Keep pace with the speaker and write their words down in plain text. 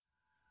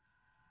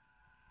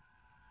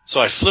So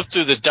I flipped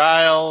through the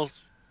dial.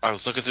 I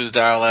was looking through the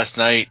dial last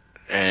night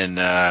and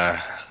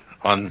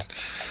on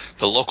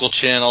the local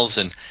channels,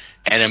 and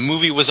a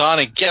movie was on,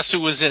 and guess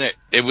who was in it?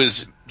 It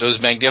was those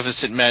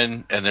Magnificent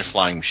Men and their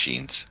flying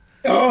machines.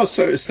 Oh,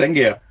 so it was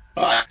Thingio.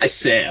 I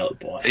sail,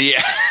 boy.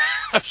 Yeah.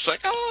 I was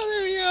like, oh,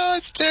 there you go.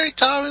 It's Terry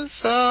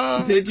Thomas.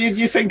 Did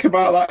you think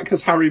about that?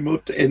 Because Harry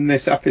Mudd in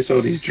this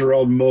episode is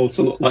drawn more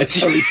to look like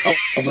Terry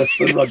Thomas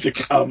than Roger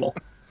Carmel.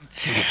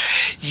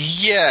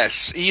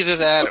 Yes, either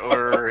that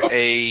or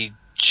a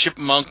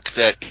chipmunk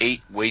that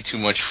ate way too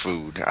much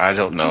food. I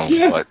don't know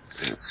what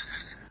it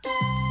is.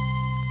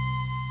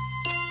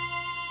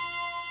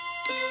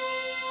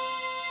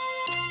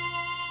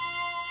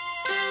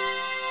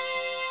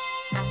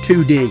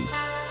 "2D,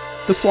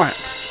 the Flat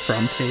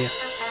Frontier.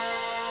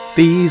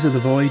 These are the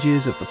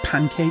voyages of the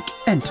Pancake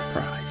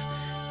Enterprise.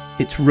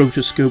 Its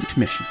rotoscoped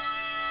mission: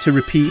 to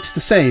repeat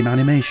the same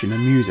animation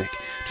and music,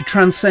 to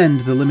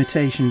transcend the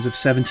limitations of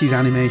 70s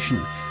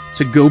animation,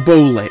 to go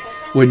boldly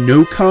where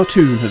no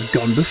cartoon has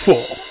gone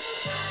before.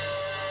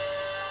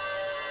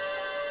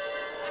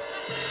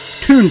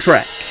 Toon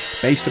Trek,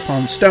 based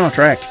upon Star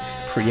Trek,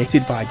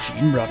 created by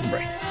Gene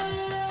Roddenberry.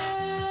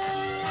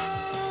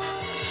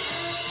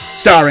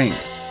 Starring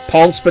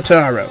Paul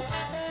Spataro.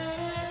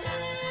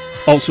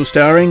 Also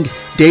starring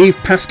Dave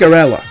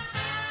Pascarella.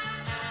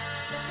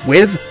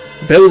 With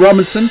Bill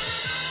Robinson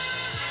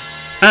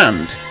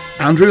and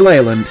Andrew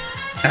Leyland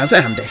as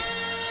Andy.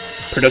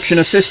 Production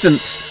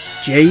assistants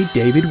J.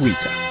 David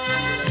Wheater.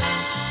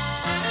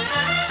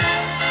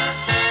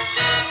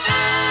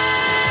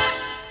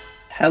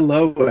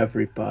 Hello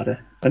everybody,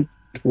 and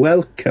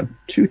welcome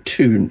to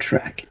Toon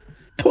Trek.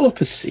 Pull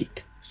up a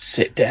seat,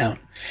 sit down,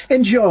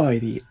 enjoy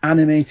the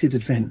animated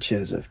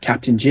adventures of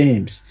Captain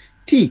James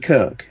T.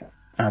 Kirk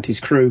and his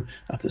crew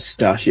of the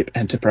Starship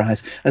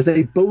Enterprise as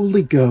they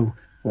boldly go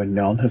where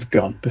none have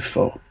gone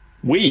before.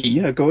 We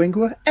are going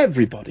where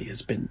everybody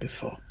has been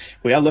before.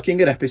 We are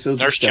looking at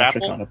episodes Nurse of Star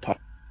Chapel? Trek on a pod.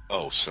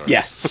 Oh, sorry.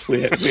 Yes,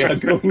 we are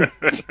going.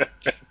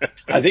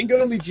 I think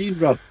only Gene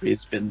Roddenberry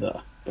has been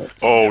there. But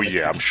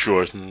I'm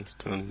sure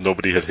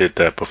nobody had hit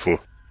that before.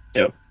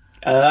 No.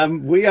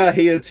 We are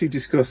here to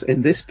discuss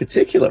in this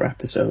particular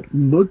episode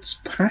Mudd's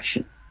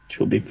Passion, which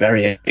will be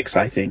very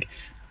exciting,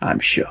 I'm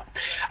sure.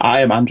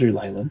 I am Andrew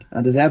Leyland,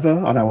 and as ever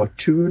on our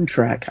Toon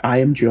Trek, I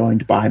am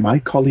joined by my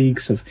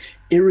colleagues of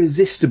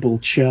irresistible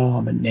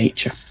charm and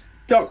nature,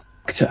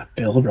 Dr.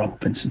 Bill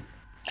Robinson.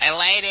 Hey,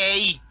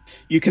 lady!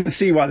 You can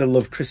see why the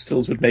love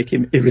crystals would make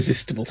him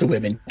irresistible to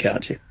women,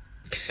 can't you?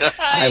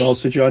 I'm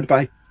also joined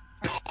by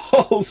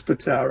Paul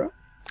Spataro.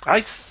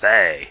 I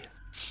say.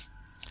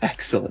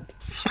 Excellent.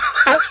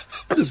 And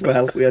as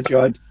well, we are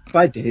joined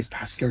by Dave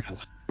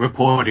Pascarella.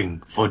 Reporting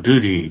for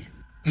duty.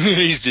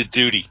 He's the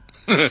duty.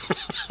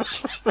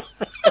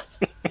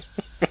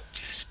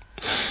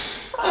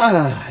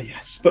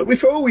 Yes. But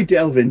before we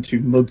delve into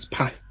Mudd's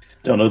Passion,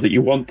 don't know that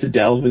you want to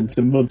delve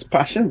into Mudd's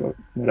Passion, but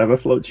whatever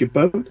floats your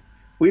boat,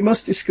 we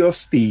must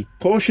discuss the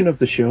portion of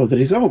the show that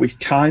is always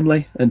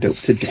timely and up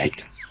to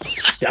date.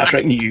 Star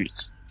Trek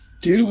news.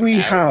 Do we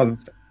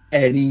have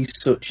any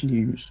such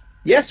news?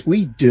 Yes,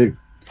 we do.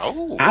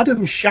 Oh.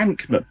 Adam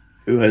Shankman,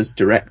 who has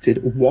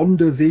directed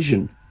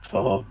WandaVision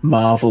for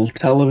Marvel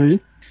Television,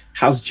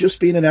 has just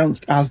been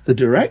announced as the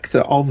director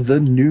of the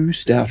new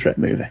Star Trek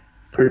movie.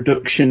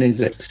 Production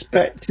is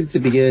expected to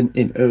begin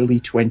in early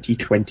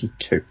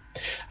 2022.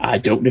 I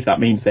don't know if that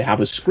means they have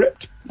a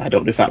script. I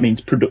don't know if that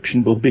means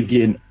production will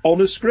begin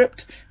on a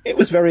script. It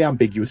was very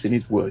ambiguous in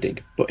his wording,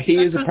 but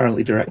he is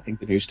apparently directing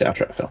the new Star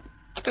Trek film.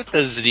 That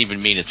doesn't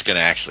even mean it's going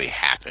to actually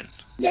happen.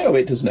 No,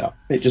 it does not.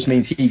 It just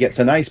means he gets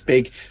a nice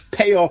big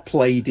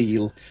pay-or-play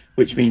deal,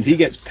 which means he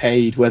gets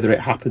paid whether it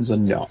happens or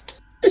not.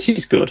 Which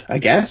is good, I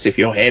guess, if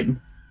you're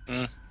him.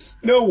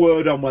 No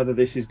word on whether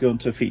this is going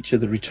to feature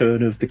the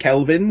return of the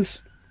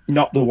Kelvins,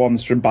 not the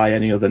ones from By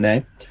Any Other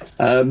Name,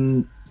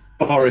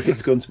 or if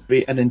it's going to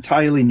be an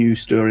entirely new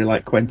story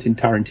like Quentin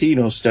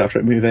Tarantino's Star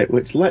Trek movie,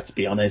 which, let's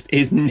be honest,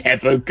 is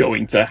never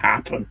going to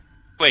happen.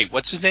 Wait,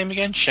 what's his name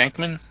again?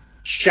 Shankman?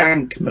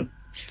 Shankman.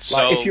 So,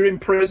 like if you're in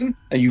prison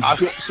and you've got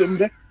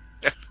somebody,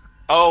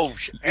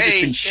 you've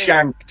been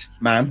shanked,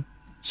 man.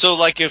 So,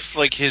 like, if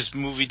his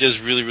movie does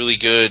really, really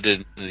good,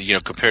 and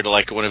compared to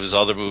like one of his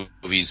other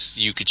movies,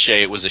 you could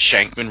say it was a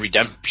Shankman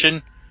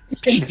Redemption.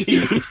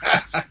 Indeed.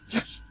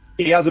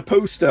 He has a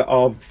poster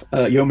of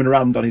Yeoman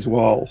Rand on his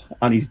wall,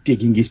 and he's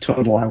digging his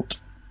tunnel out.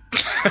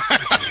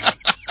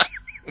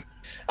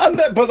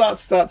 But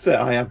that's it.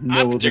 I have no.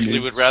 I particularly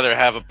would rather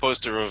have a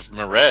poster of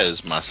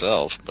Merez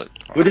myself, but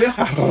would you?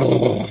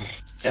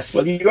 Yes.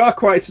 Well, you are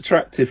quite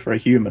attractive for a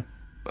human.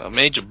 Well,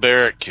 Major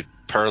Barrett could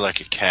purr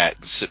like a cat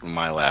and sit in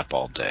my lap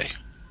all day.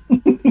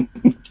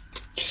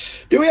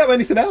 Do we have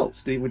anything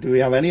else? Do we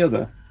have any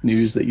other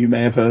news that you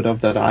may have heard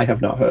of that I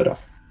have not heard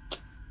of?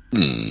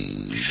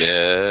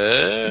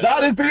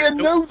 That'd be a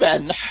no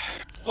then.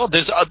 Well,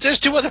 there's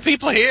two other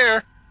people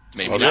here.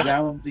 Maybe not.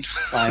 Down the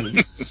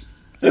silence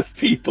of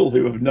people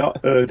who have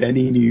not heard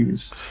any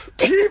news.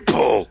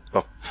 People.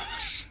 Oh.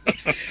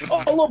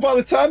 Although by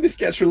the time this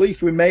gets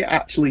released, we may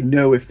actually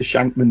know if the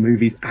Shankman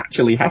movie's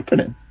actually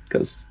happening,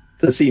 because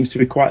there seems to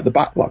be quite the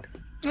backlog.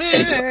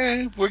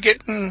 We're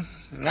getting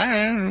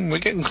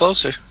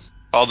closer.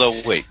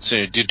 Although, wait,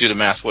 so do the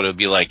math. What it would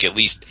be like at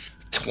least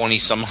 20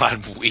 some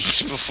odd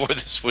weeks before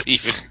this would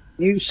even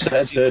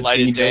see the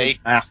light of day.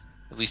 At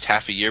least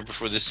half a year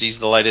before this sees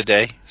the light of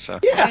day. So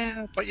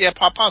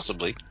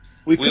possibly.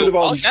 We could have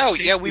all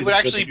we would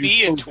actually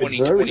be in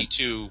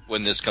 2022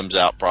 when this comes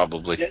out,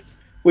 probably. Yeah.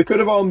 We could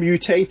have all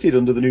mutated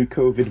under the new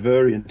COVID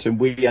variant, and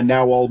we are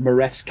now all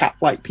Mares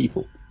cat-like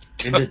people.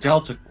 In the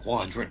Delta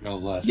Quadrant, no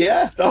less.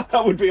 Yeah,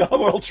 that would be all.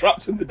 We're all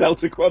trapped in the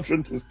Delta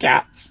Quadrant as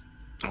cats.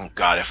 Oh,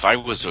 God, if I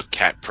was a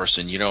cat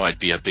person, I'd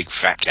be a big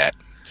fat cat.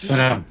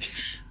 I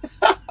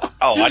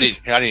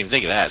didn't even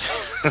think of that.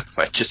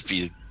 I'd just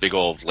be big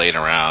old laying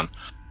around.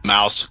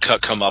 Mouse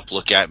come up,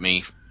 look at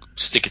me,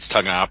 stick its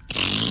tongue out,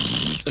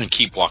 and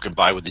keep walking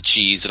by with the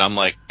cheese, and I'm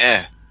like,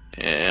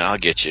 I'll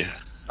get you.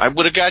 I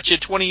would have got you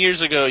 20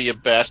 years ago, you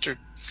bastard.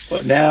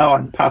 But now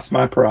I'm past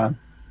my prime.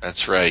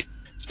 That's right.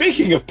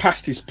 Speaking of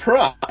past his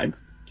prime,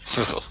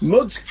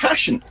 Mud's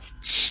Passion.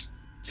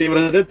 See what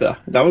I did there?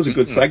 That was a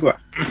good segue.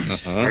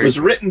 It was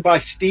written by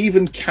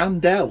Stephen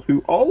Candell, who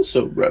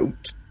also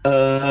wrote...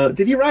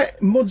 did he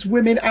write Mud's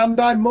Women and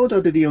I'm Mud,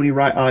 or did he only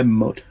write I'm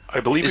Mud?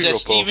 I believe he wrote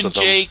Stephen both of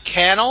them. J.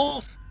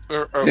 Cannell?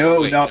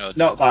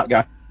 Not that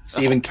guy.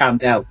 Stephen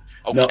Candell,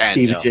 not Candell.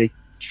 Stephen J.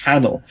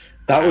 Cannell.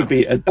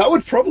 That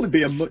would probably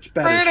be a much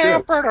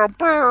better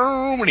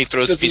show. When he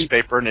throws a piece of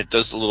paper and it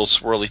does a little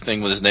swirly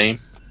thing with his name.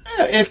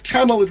 Yeah, if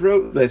Cannell had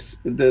wrote this,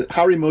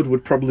 Harry Mudd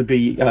would probably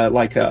be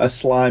like a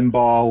slime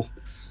ball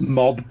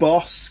mob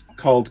boss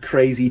called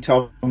Crazy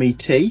Tommy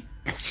T.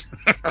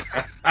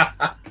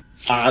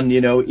 And,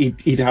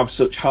 he'd have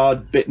such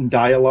hard-bitten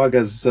dialogue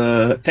as,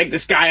 take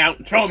this guy out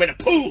and throw him in a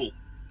pool.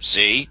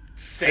 See?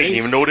 I didn't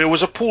even know there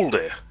was a pool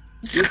there.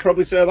 You'd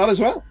probably say that as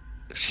well.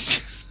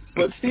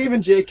 But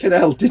Stephen J.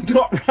 Cannell did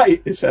not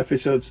write this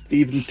episode.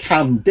 Stephen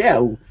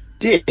Candell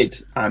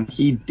did, and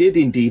he did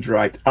indeed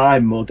write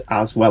I'm Mud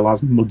as well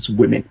as Mud's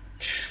Women.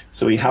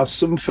 So he has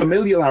some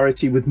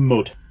familiarity with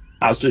Mud,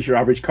 as does your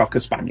average Cocker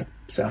Spaniel.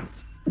 So,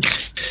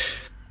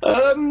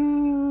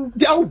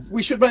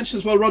 we should mention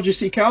as well Roger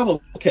C.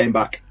 Carmel came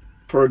back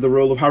for the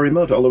role of Harry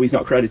Mudd, although he's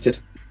not credited,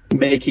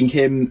 making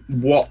him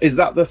is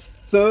that the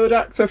third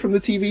actor from the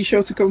TV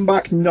show to come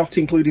back, not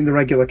including the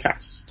regular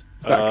cast?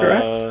 Is that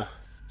correct?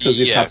 Because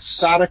we've had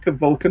Sarek of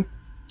Vulcan.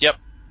 Yep.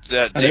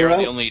 They were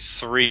the only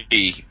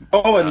three.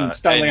 Oh, and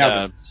Stanley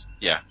Adams.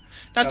 Yeah.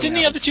 Now, didn't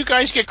the other two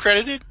guys get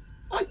credited?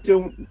 I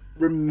don't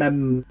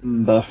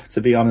remember,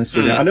 to be honest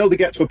with you. I know they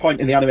get to a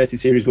point in the animated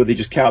series where they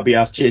just can't be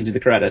asked changing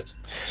the credits.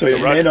 So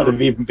it may not have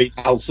even been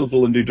Al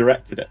Sutherland who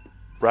directed it.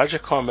 Roger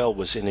Carmel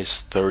was in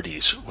his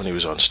 30s when he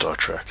was on Star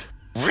Trek.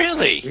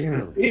 Really?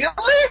 Really?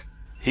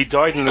 He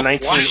died in the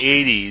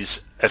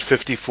 1980s at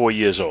 54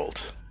 years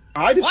old.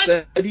 I'd have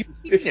said he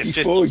was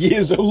 54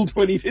 years old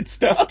when he did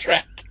Star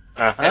Trek.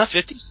 At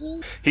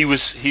 54? He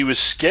was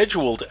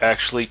scheduled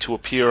actually to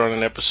appear on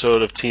an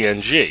episode of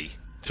TNG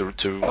to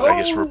I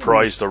guess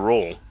reprise the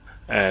role,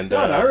 and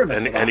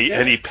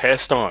he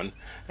passed on,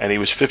 and he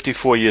was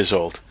 54 years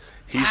old.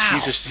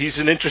 He's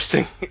an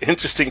interesting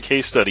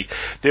case study.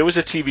 There was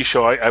a TV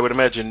show, I would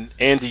imagine,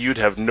 Andy, you'd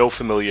have no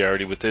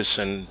familiarity with this,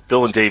 and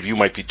Bill and Dave, you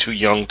might be too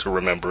young to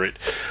remember it,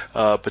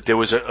 but there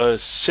was a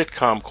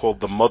sitcom called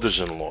The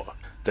Mothers-in-Law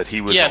that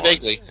he was on. Yeah,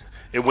 vaguely.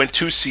 It went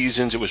 2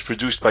 seasons. It was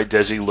produced by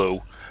Desi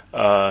Liu.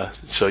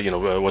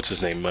 What's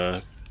his name?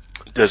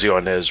 Desi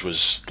Arnaz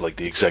was like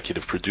the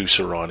executive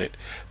producer on it,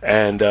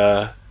 and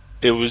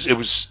it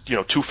was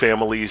 2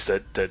 families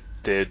that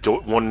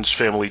one's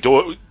family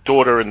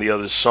daughter and the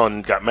other's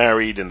son got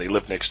married, and they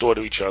lived next door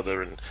to each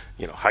other, and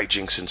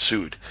hijinks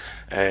ensued.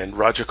 And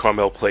Roger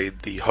Carmel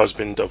played the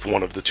husband of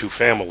one of the 2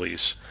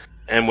 families.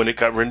 And when it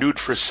got renewed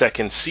for a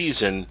second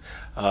season,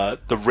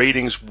 the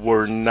ratings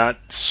were not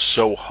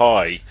so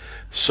high,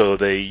 so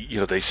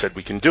they said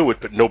we can do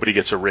it, but nobody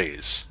gets a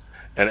raise.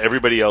 And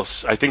everybody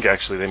else, I think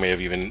actually they may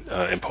have even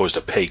imposed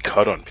a pay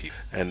cut on people.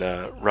 And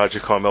Roger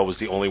Carmel was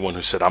the only one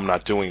who said, I'm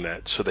not doing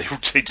that. So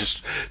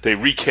they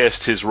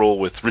recast his role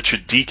with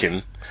Richard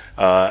Deacon,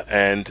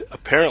 and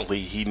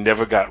apparently he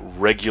never got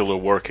regular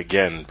work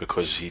again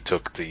because he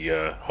took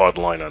the hard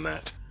line on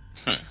that.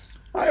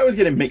 I always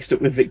get him mixed up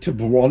with Victor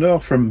Buono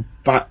from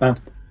Batman.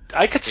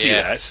 I could see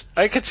that.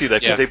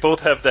 Because they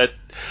both have that,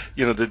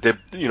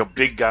 they're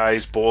big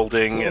guys,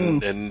 balding,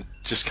 and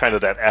just kind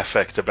of that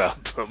affect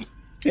about them.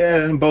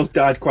 Yeah, and both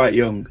died quite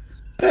young.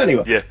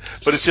 Anyway. Yeah,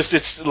 but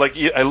it's like,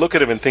 I look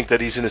at him and think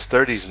that he's in his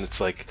 30s, and it's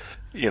like,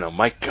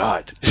 my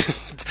God.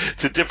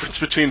 The difference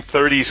between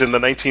 30s in the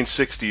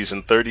 1960s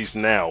and 30s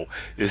now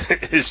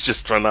is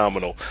just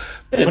phenomenal.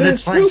 But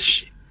it's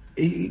like,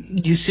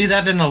 you see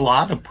that in a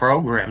lot of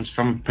programs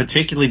from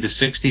particularly the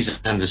 60s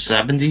and the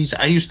 70s.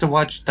 I used to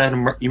watch that,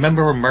 you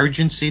remember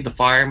Emergency, the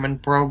fireman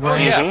program? Oh,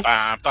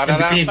 yeah.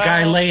 There'd be a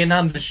guy laying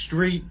on the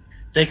street.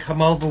 They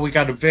come over, we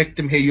got a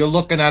victim here. You're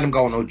looking at him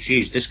going, oh,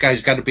 geez, this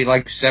guy's got to be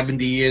like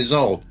 70 years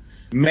old.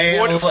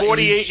 Male,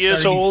 48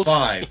 years old.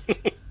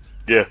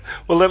 Yeah.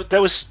 Well,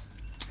 that was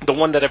the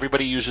one that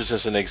everybody uses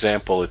as an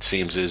example. It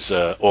seems is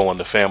All in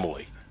the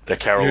Family. That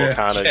Carol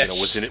O'Connor,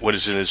 Yes.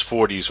 was in his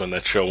 40s when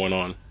that show went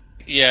on.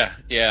 Yeah.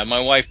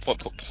 My wife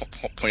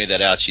pointed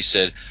that out. She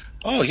said,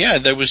 "Oh yeah,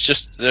 there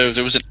was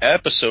an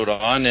episode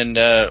on, and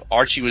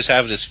Archie was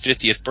having his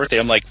 50th birthday."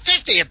 I'm like,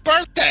 "50th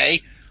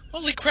birthday?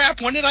 Holy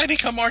crap! When did I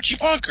become Archie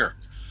Bunker?"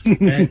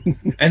 And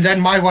then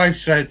my wife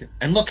said,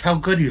 "And look how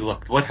good he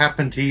looked. What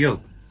happened to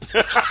you?"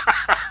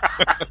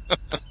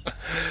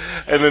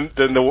 And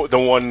then the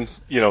one,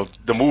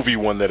 the movie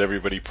one that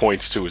everybody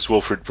points to is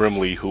Wilfred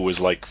Brimley, who was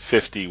like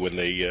 50 when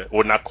they,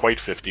 or not quite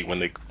 50 when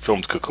they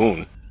filmed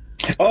Cocoon.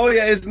 Oh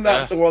yeah, isn't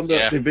that the one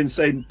that they've been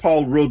saying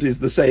Paul Rudd is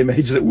the same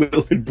age that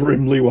Wilfred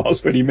Brimley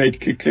was when he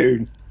made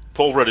Cocoon?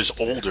 Paul Rudd is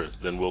older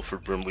than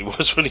Wilfred Brimley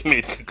was when he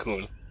made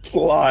Cocoon.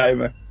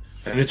 Blimey.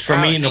 And it's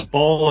from eating a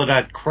bowl of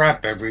that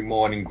crap every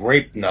morning,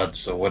 grape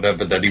nuts or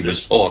whatever that he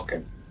was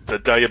hawking. The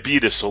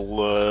diabetes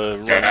will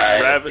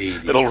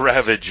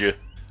ravage you.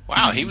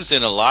 Wow, he was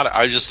in a lot of.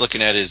 I was just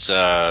looking at his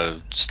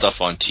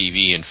stuff on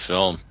TV and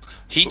film.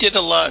 He did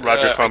a lot.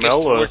 Roger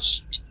Carmel.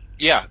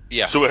 Yeah.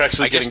 So we're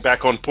actually getting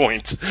back on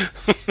point.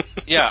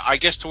 Yeah, I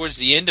guess towards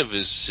the end of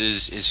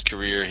his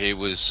career, he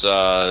was did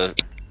a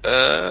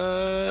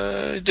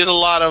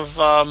lot of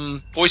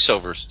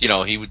voiceovers.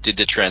 He did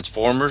the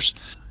Transformers.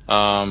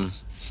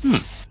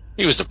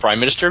 He was the Prime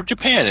Minister of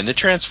Japan in the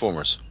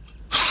Transformers.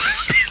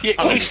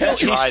 Yeah, he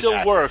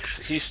still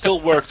worked. He still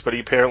worked, but he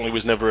apparently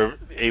was never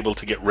able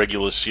to get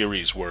regular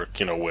series work.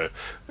 Where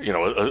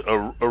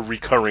a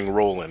recurring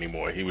role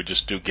anymore. He would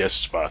just do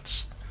guest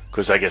spots.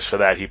 Because I guess for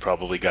that he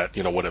probably got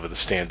whatever the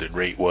standard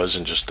rate was,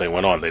 and just they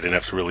went on. They didn't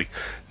have to really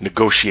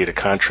negotiate a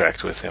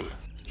contract with him.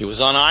 He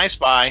was on I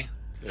Spy.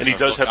 And he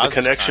does have the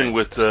connection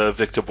with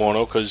Victor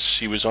Buono because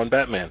he was on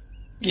Batman.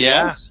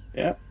 Yeah.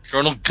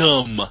 Colonel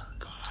Gum.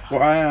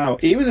 Wow,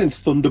 he was in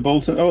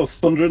Thunderbolt and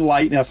Thunder and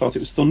Lightning. I thought it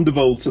was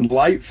Thunderbolt and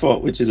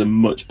Lightfoot, which is a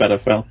much better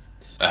film.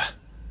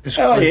 It's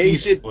Clint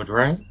Eastwood,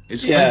 right?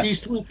 It's Clint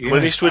Eastwood. Yeah.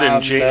 Clint Eastwood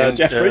and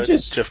Jeff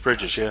Bridges. Jeff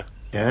Bridges, yeah.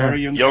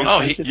 Very young.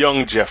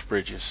 Young Jeff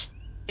Bridges.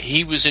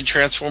 He was in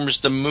Transformers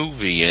the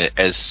movie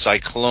as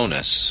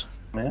Cyclonus.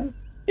 Yeah.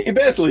 He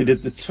basically did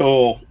the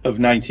tour of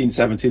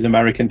 1970s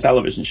American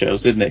television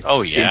shows, didn't he?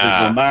 Oh, yeah. The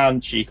Invisible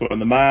Man, Chico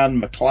and the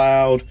Man,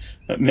 McCloud,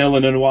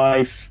 Macmillan and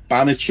Wife,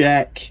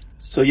 Banachek.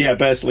 So, yeah,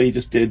 basically he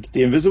just did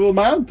The Invisible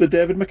Man, the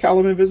David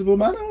McCallum Invisible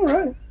Man. All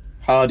right.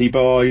 Hardy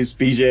Boys,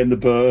 BJ and the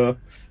Burr.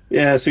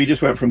 Yeah, so he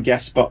just went from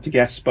guest spot to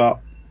guest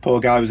spot. Poor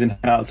guy was in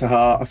Heart to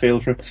Heart. I feel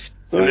for him.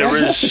 So, and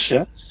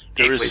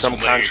there is some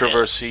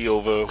controversy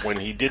over when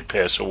he did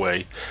pass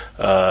away,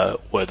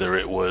 whether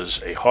it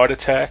was a heart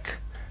attack,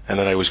 and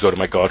then I always go to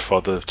my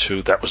Godfather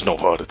 2, that was no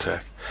heart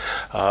attack,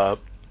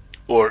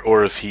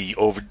 or if he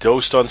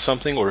overdosed on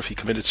something, or if he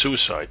committed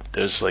suicide.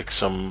 There's like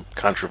some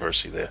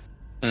controversy there.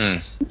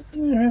 Yeah.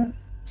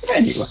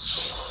 Anyway,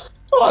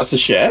 well, that's a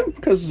shame,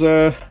 because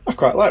I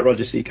quite like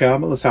Roger C.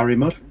 Carmel as Harry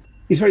Mudd.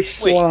 He's very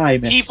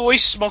slimy. He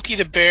voiced Smokey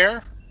the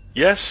Bear?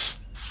 Yes.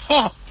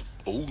 Huh.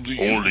 Only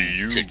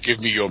you can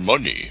give me your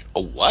money.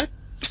 A what?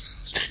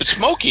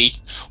 Smokey?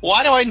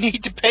 Why do I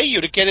need to pay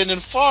you to get in the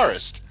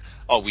forest?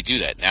 Oh, we do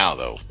that now,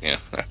 though. Yeah.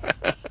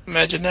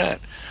 Imagine that.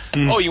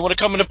 Oh, you want to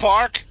come in the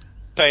park?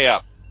 Pay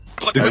up.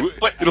 But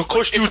it'll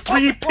cost you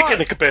 3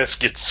 picnic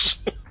baskets.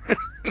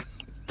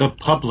 The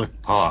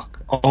public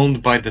park,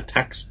 owned by the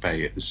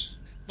taxpayers.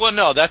 Well,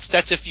 no,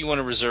 that's if you want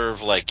to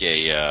reserve like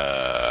a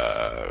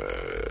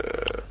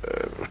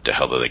what the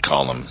hell do they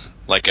call them?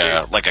 Like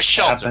a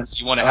shelter.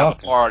 You want to have a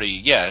party,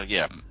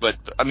 yeah. But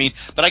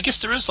I guess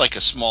there is like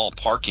a small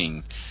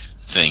parking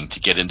thing to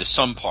get into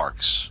some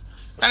parks.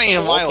 I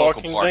mean, my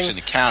local parks in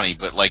the county,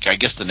 but like I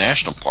guess the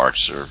national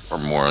parks are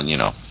more,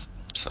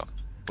 So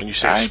when you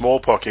say small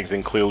parking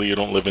thing, clearly you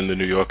don't live in the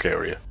New York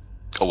area.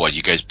 Oh, what?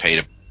 You guys pay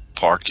to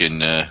park in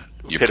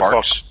your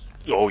parks?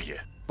 Oh yeah.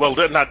 Well,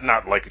 they're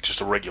not like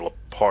just a regular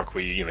park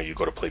where you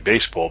go to play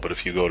baseball, but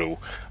if you go to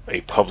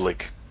a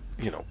public,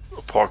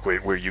 a park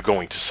where you're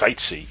going to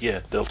sightsee,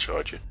 yeah, they'll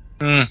charge you.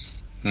 Go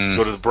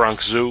to the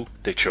Bronx Zoo,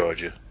 they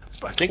charge you.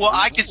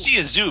 I can see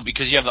a zoo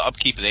because you have the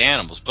upkeep of the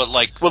animals, but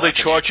they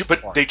charge you,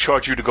 but they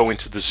charge you to go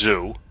into the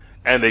zoo,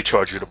 and they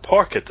charge you to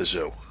park at the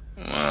zoo.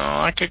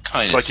 Well, I could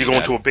kind of. It's like you're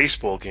going to a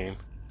baseball game.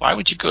 Why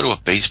would you go to a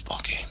baseball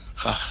game?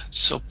 It's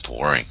so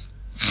boring.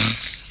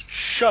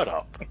 Shut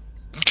up.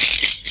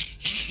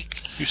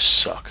 You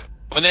suck.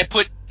 When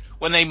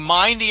they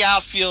mine the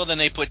outfield and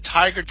they put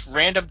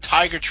random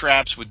tiger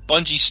traps with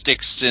bungee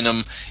sticks in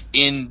them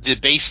in the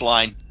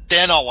baseline,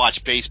 then I'll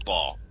watch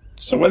baseball.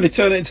 So when they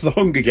turn it into the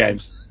Hunger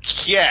Games?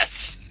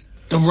 Yes.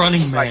 The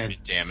Running Man.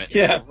 Damn it.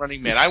 Yeah. The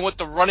Running Man. I want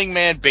the Running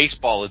Man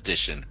baseball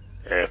edition.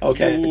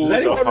 Okay. Does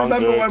anyone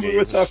remember when we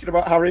were talking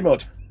about Harry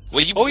Mudd?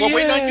 Well, we're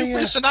waiting on you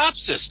for the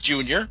synopsis,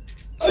 Junior.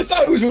 I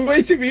thought I was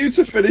waiting for you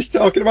to finish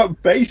talking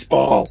about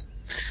baseball.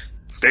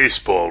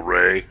 Baseball,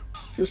 Ray.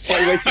 Just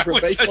like waiting for a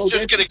baseball I was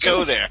just going to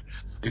go there.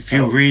 If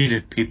you read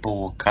it,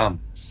 people will come.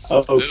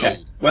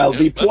 Okay. Well,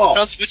 the plot.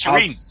 That's what you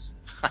read.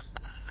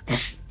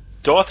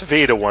 Darth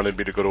Vader wanted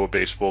me to go to a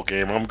baseball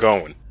game. I'm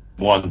going.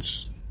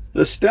 once.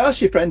 The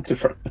Starship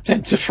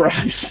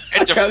Enterprise.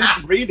 I can't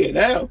even read it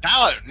now.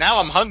 Now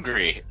I'm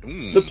hungry.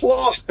 The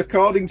plot,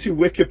 according to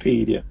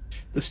Wikipedia.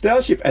 The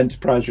Starship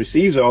Enterprise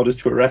receives orders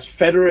to arrest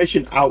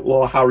Federation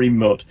outlaw Harry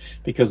Mudd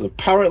because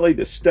apparently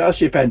the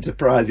Starship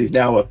Enterprise is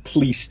now a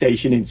police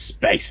station in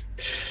space.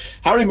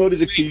 Harry Mudd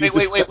is accused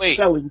of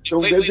selling...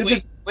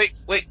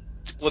 Wait.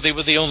 Well, they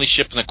were the only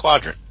ship in the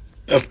quadrant.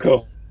 Of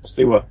course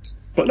they were.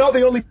 But not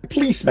the only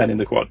policemen in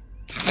the quadrant.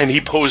 And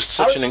he posed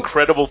such an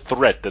incredible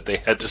threat that they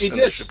had to send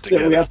the ship to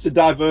get him. We had to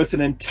divert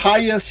an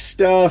entire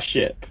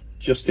starship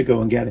just to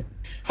go and get him.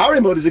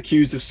 Harry Mudd is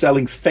accused of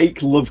selling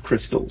fake love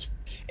crystals.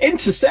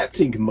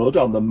 Intercepting Mudd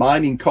on the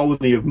mining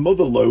colony of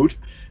Motherlode,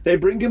 they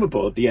bring him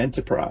aboard the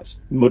Enterprise.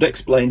 Mudd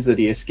explains that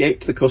he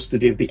escaped the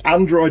custody of the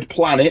android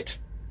planet,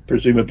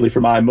 presumably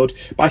from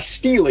iMudd, by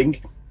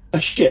stealing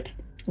a ship.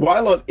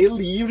 While on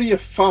Illyria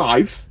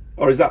 5...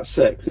 Or is that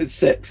 6? It's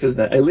 6,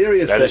 isn't it?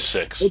 Illyria 6. That is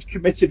 6. Mudd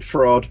committed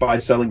fraud by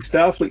selling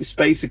Starfleet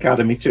Space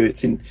Academy to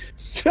its...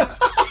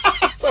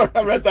 Sorry,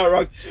 I read that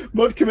wrong.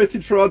 Mudd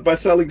committed fraud by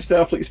selling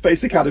Starfleet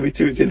Space Academy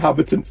to its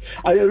inhabitants.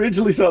 I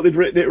originally thought they'd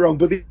written it wrong,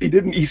 but he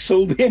didn't. He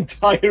sold the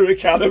entire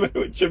academy,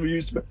 which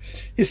amused me.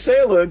 His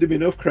sale earned him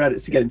enough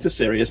credits to get into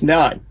Sirius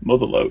 9,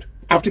 Motherlode.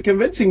 After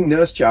convincing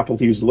Nurse Chapel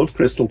to use Love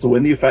Crystal to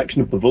win the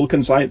affection of the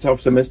Vulcan science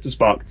officer Mr.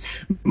 Spock,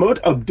 Mudd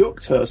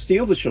abducts her,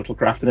 steals a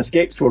shuttlecraft, and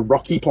escapes to a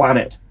rocky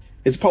planet.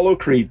 It's Apollo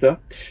Creed, though.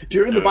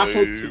 During the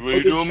battle...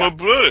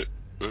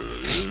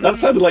 That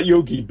sounded like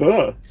Yogi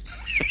Berra.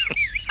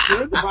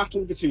 During the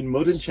battle between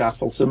Mudd and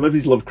Chapel, some of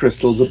his love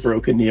crystals are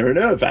broken near an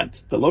air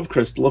vent. The love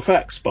crystal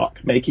affects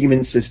Spock, making him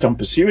insist on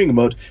pursuing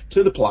Mudd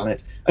to the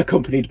planet,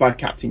 accompanied by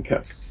Captain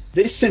Kirk.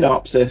 This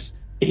synopsis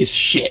is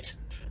shit.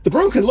 The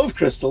broken love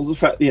crystals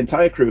affect the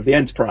entire crew of the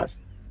Enterprise.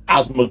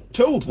 As Mudd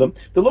told them,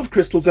 the love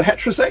crystals are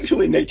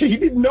heterosexual in nature. He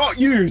did not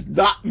use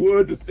that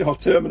word or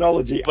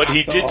terminology. But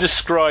he did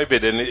describe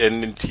it,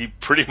 and he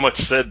pretty much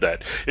said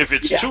that. If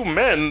it's two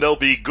men, they'll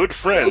be good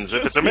friends.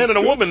 If it's a man and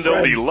a woman,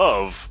 they'll be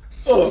love.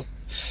 Oh.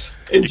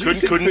 You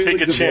couldn't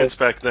take a chance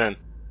back then.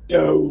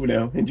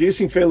 No.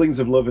 Inducing feelings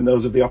of love in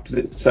those of the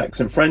opposite sex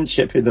and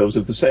friendship in those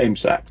of the same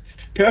sex.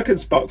 Kirk and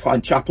Spock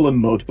find Chapel and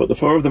Mudd, but the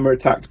four of them are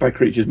attacked by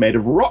creatures made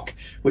of rock,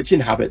 which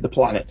inhabit the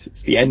planet.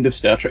 It's the end of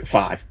Star Trek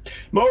V.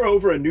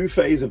 Moreover, a new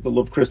phase of the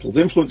love crystal's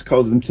influence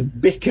causes them to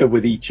bicker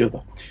with each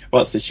other,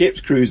 whilst the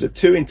ship's crews are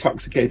too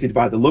intoxicated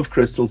by the love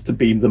crystals to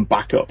beam them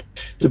back up.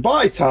 To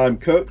buy time,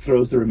 Kirk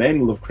throws the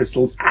remaining love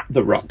crystals at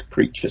the rock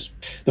creatures.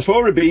 The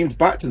four are beamed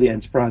back to the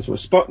Enterprise, where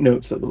Spock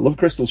notes that the love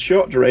crystal's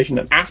short duration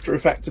and after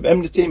effects of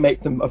enmity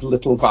make them of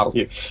little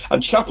value,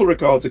 and Chapel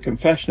records a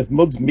confession of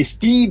Mudd's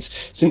misdeeds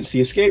since the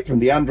escape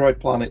from the android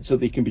planet so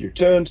they can be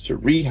returned to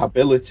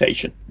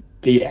rehabilitation.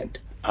 The end.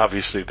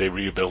 Obviously, they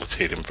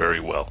rehabilitate him very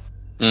well.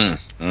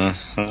 Yes.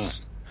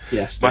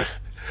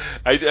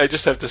 I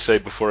just have to say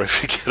before I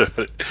forget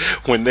about it,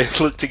 when they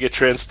look to get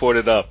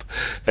transported up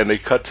and they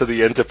cut to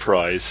the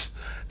Enterprise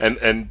and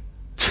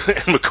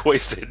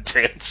McCoy's there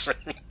dancing,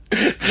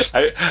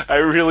 I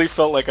really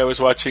felt like I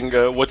was watching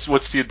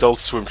what's the Adult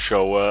Swim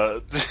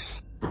show?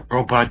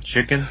 Robot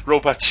Chicken.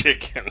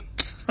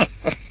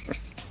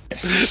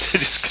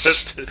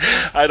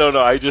 I don't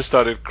know. I just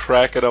started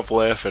cracking up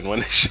laughing when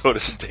they showed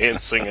him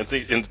dancing in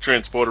the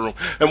transporter room.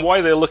 And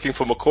why they're looking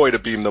for McCoy to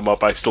beam them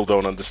up, I still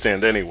don't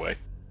understand anyway.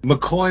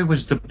 McCoy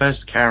was the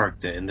best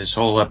character in this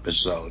whole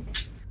episode.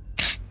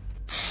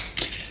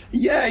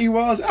 Yeah, he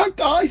was.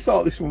 I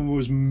thought this one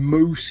was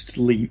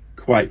mostly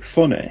quite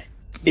funny.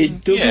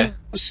 It doesn't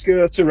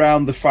skirt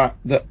around the fact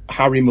that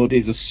Harry Mudd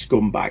is a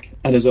scumbag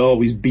and has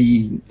always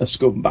been a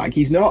scumbag.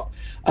 He's not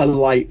a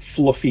light,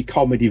 fluffy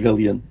comedy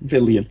villain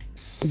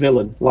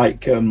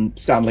like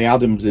Stanley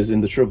Adams is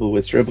in The Trouble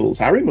with Tribbles.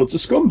 Harry Mudd's a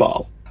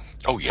scumbag.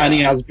 Oh, yeah. And he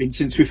has been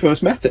since we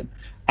first met him.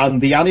 And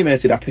the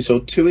animated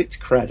episode, to its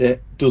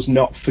credit, does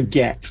not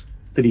forget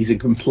that he's a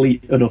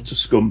complete and utter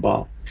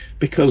scumbag.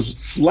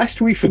 Because,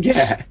 lest we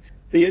forget,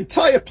 the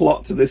entire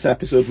plot to this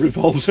episode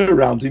revolves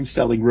around him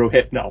selling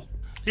Rohypnol.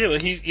 Yeah,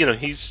 but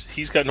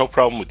he's got no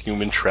problem with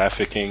human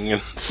trafficking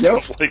and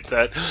stuff like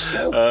that.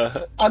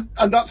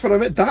 And that's what I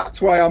mean.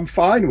 That's why I'm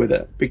fine with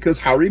it, because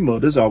Harry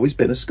Mudd has always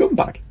been a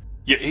scumbag.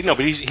 Yeah,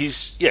 but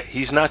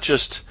he's not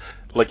just,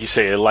 like you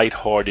say, a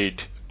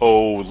lighthearted,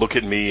 oh, look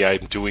at me,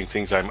 I'm doing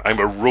things, I'm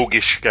a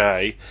roguish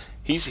guy.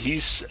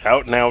 He's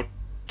out and out.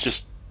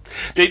 Just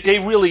they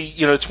really,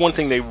 it's one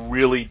thing they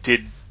really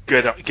did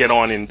get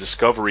on in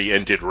Discovery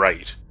and did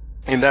right.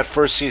 In that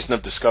first season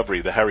of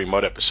Discovery, the Harry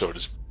Mudd episode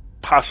is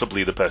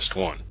possibly the best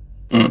one.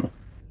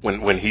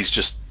 When he's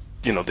just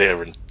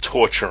there and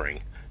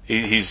torturing,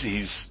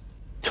 he's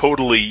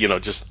totally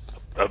just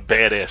a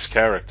badass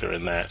character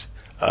in that.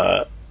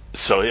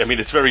 So I mean,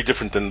 it's very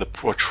different than the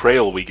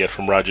portrayal we get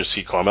from Roger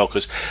C. Carmel,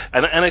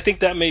 and I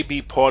think that may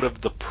be part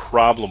of the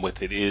problem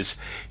with it is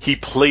he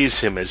plays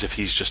him as if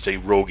he's just a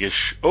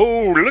roguish,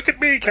 oh, look at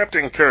me,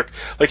 Captain Kirk.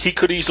 Like he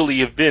could easily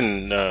have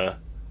been the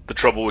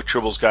Trouble with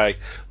Tribbles guy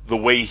the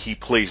way he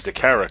plays the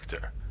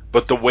character.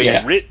 But the way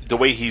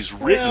he's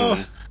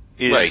written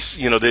is,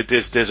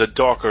 right. There's a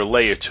darker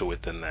layer to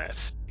it than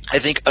that. I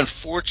think,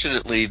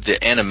 unfortunately,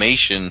 the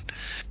animation,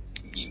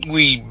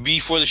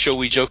 before the show,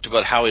 we joked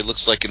about how he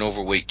looks like an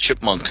overweight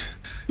chipmunk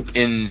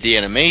in the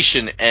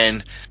animation,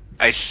 and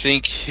I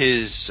think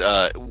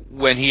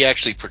when he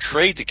actually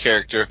portrayed the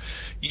character,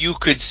 you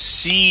could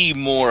see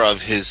more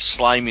of his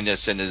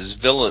sliminess and his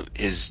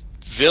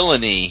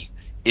villainy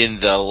in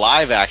the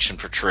live action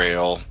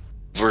portrayal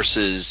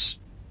versus,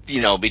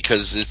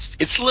 because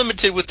it's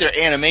limited with their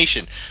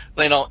animation.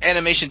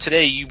 Animation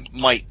today, you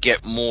might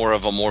get more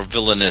of a more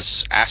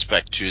villainous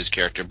aspect to his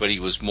character, but he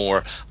was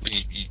more.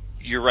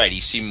 You're right. He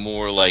seemed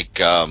more like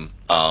the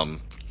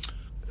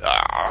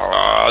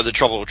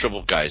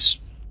Trouble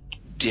guys.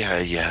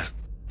 Yeah.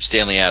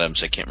 Stanley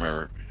Adams. I can't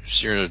remember.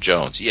 Cyrano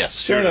Jones. Yes.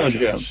 Cyrano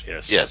Jones.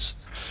 Yes.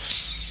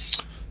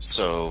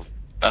 So.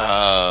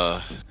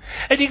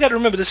 And you got to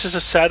remember, this is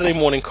a Saturday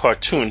morning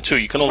cartoon too.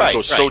 You can only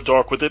go so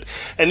dark with it,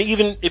 and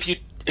even if you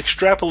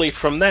extrapolate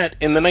from that,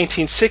 in the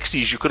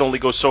 1960s, you could only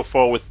go so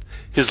far with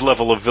his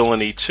level of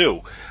villainy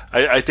too.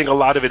 I think a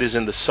lot of it is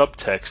in the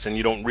subtext, and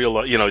you don't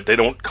realize, they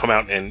don't come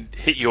out and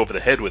hit you over the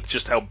head with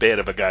just how bad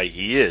of a guy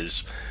he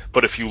is.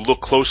 But if you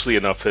look closely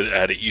enough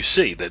at it, you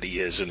see that he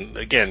is. And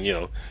again,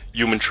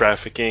 human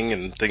trafficking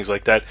and things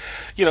like that.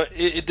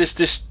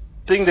 This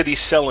thing that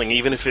he's selling,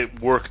 even if it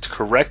worked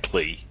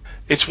correctly,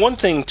 it's one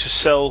thing to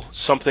sell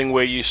something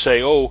where you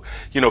say,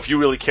 if you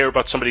really care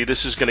about somebody,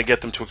 this is going to get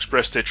them to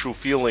express their true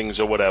feelings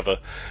or whatever.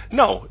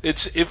 No,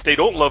 it's if they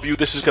don't love you,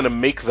 this is going to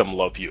make them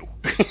love you.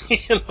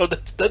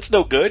 That's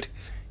no good.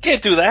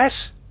 Can't do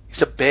that.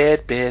 He's a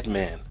bad, bad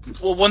man.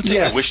 Well, one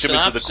thing I wished him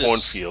into the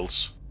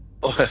cornfields.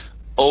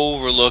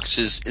 Overlooks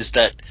is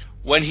that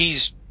when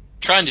he's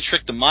trying to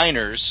trick the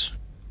miners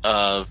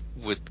on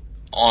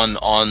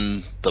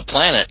the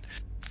planet,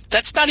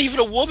 that's not even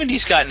a woman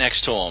he's got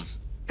next to him.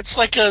 It's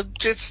like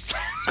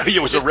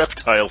it was a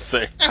reptile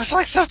thing. It was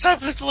like some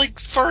type of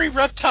furry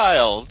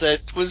reptile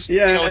that was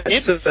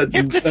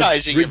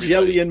hypnotizing a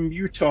Rigelian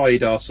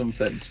mutoid or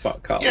something.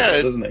 Spock calls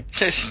it, doesn't he?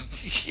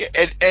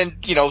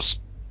 and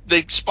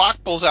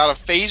Spock pulls out a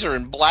phaser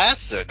and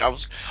blasts it. I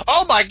was,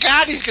 oh my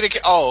god, he's gonna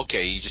get. Oh,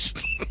 okay, he just.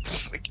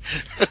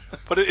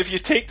 But if you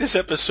take this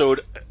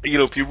episode,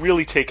 if you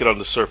really take it on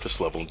the surface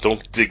level, and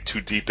don't dig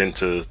too deep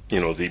into,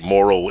 the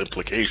moral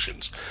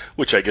implications,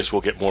 which I guess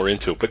we'll get more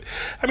into. But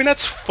I mean,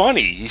 that's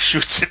funny. He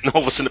shoots it, and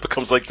all of a sudden it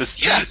becomes like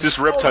this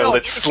reptile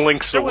that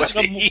slinks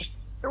away.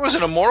 There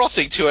wasn't a moral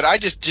thing to it. I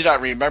just did not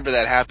remember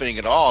that happening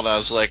at all, and I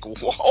was like,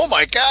 "Oh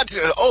my god!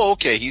 Oh,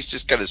 okay." He's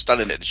just kind of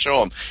stunning it to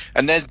show him,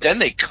 and then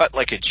they cut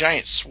like a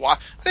giant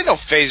swath. I didn't know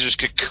phasers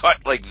could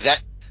cut like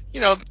that.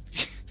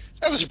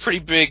 That was a pretty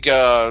big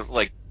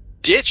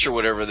ditch or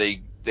whatever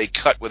they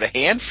cut with a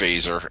hand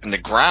phaser in the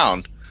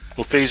ground.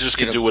 Well, phasers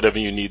can do whatever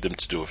you need them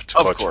to do. If it's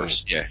of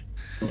course, yeah.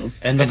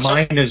 And the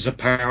miners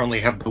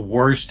apparently have the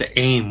worst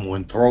aim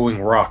when throwing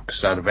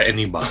rocks out of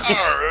anybody.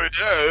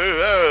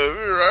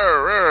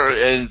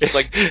 And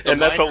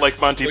that felt like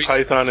Monty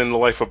Python in The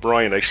Life of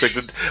Brian. I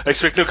expected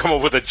to come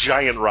up with a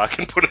giant rock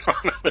and put it on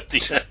him at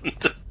the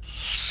end.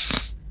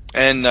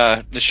 And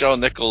Nichelle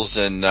Nichols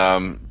and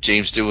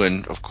James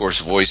Doohan, of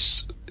course,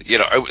 voice.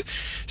 I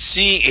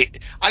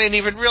didn't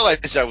even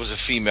realize that was a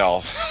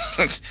female.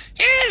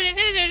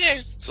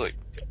 It's like,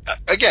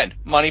 again,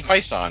 Monty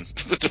Python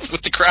with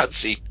the crowd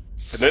scene.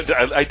 And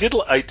I did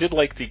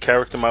like the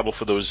character model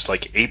for those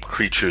ape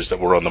creatures that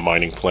were on the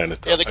mining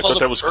planet. Though. Yeah, they called them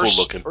that was cool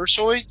looking.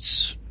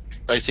 Ursoids,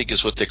 I think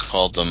is what they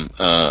called them.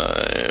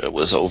 It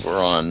was over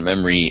on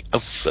Memory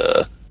of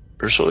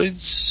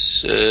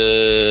Ursoids,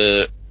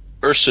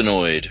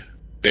 Ursinoid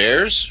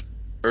bears,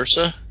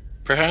 Ursa,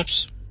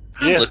 perhaps.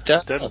 Yeah,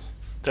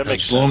 that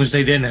makes sense. As long as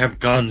they didn't have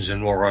guns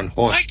and were on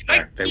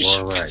horseback, they were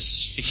all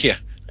right. Yeah,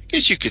 I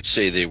guess you could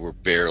say they were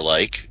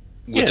bear-like.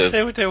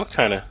 They were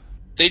kind of.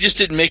 They just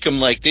didn't make them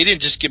they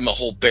didn't just give them a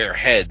whole bear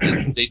head.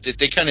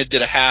 They kind of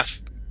did a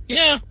half.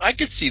 Yeah, I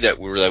could see that.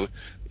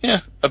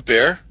 A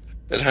bear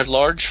that had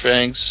large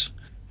fangs,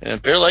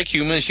 and bear-like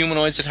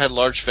humanoids that had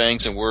large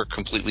fangs and were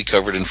completely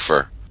covered in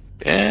fur.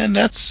 And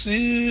that's all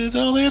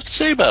they have to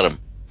say about them.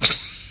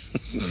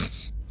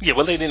 Yeah,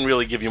 well, they didn't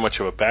really give you much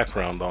of a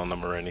background on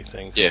them or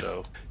anything,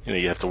 so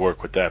you have to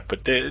work with that.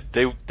 But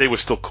they were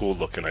still cool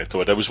looking. I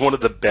thought that was one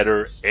of the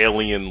better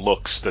alien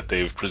looks that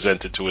they've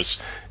presented to us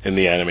in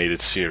the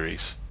animated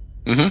series.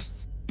 Mm-hmm.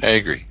 I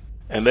agree.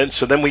 And then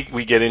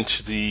we get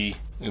into the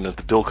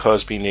the Bill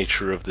Cosby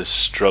nature of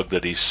this drug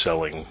that he's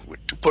selling.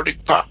 Putting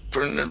pop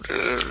in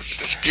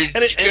you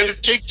gotta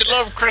take the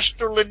love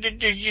crystal and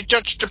you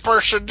touch the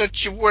person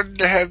that you wouldn't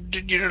have.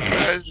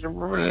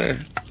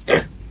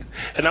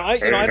 And I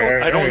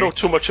don't know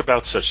too much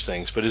about such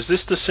things, but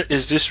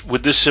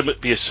would this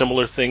be a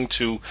similar thing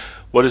to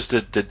what is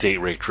the date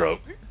rape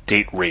drug?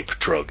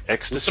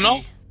 Ecstasy?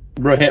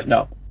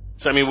 Rohypnol.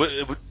 So I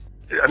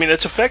mean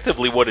that's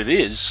effectively what it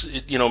is.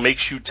 It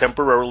makes you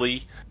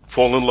temporarily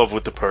fall in love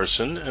with the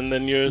person, and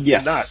then you're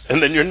not. And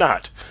then you're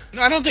not.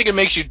 No, I don't think it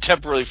makes you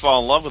temporarily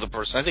fall in love with a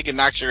person. I think it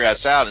knocks your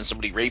ass out and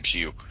somebody rapes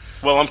you.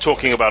 Well, I'm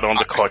talking about on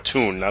the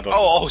cartoon, not on.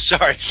 Oh,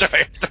 sorry.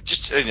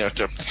 Just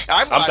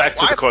I'm back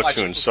to the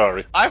cartoon.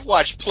 Sorry. I've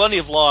watched plenty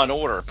of Law and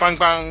Order. Bang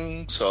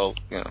bang. So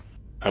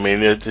I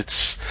mean,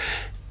 it's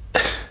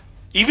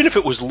even if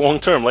it was long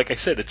term, like I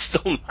said, it's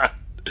still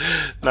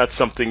not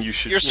something you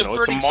should. It's a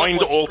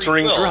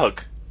mind-altering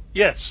drug.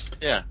 Yes.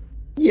 Yeah.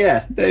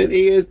 Yeah,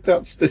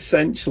 that's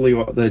essentially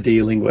what they're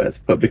dealing with.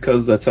 But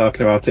because they're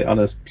talking about it on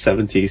a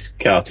 70s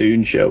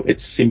cartoon show,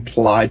 it's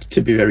implied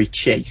to be very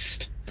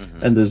chaste.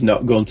 Mm-hmm. And there's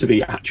not going to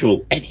be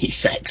any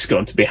sex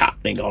going to be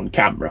happening on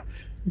camera.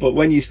 But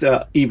when you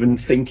start even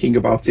thinking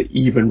about it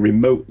even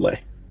remotely,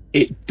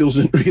 it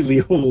doesn't really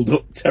hold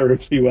up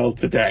terribly well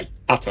today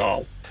at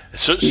all.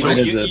 So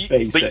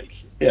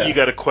you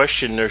got to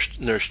question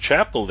Nurse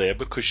Chapel there,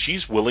 because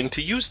she's willing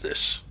to use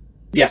this.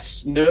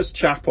 Yes, Nurse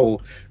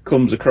Chapel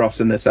comes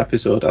across in this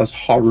episode as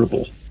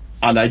horrible.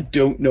 And I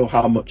don't know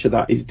how much of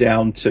that is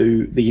down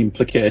to the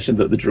implication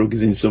that the drug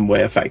is in some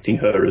way affecting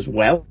her as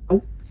well,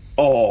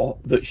 or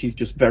that she's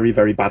just very,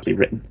 very badly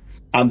written.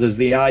 And there's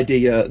the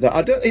idea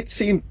that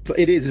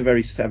it is a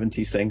very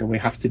 70s thing, and we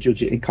have to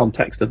judge it in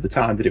context of the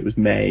time that it was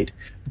made.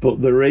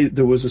 But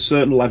there was a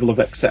certain level of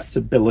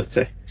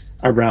acceptability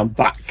around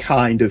that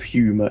kind of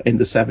humour in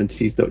the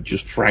 70s that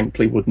just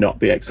frankly would not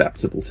be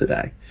acceptable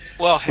today.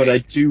 Well, but I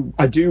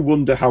do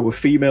wonder how a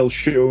female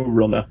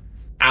showrunner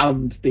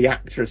and the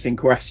actress in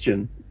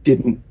question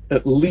didn't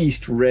at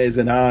least raise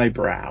an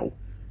eyebrow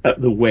at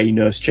the way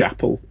Nurse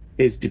Chapel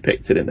is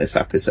depicted in this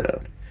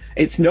episode.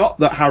 It's not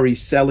that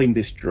Harry's selling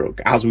this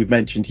drug. As we've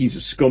mentioned, he's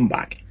a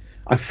scumbag.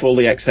 I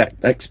fully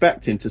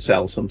expect him to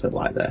sell something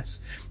like this.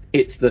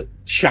 It's that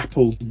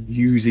Chapel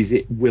uses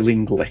it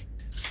willingly.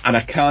 And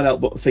I can't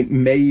help but think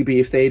maybe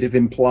if they'd have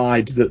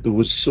implied that there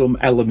was some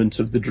element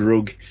of the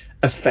drug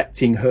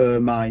affecting her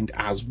mind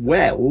as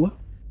well,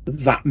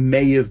 that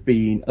may have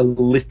been only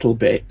a little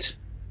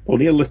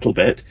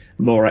bit,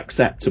 more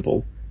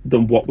acceptable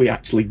than what we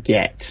actually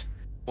get.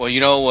 Well, you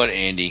know what,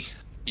 Andy?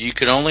 You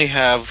can only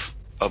have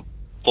a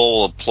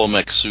bowl of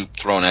Plomex soup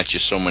thrown at you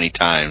so many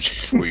times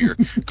before you're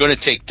going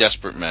to take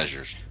desperate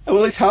measures.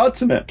 Well, it's hard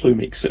to make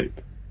Plomex soup,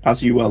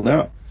 as you well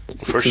know.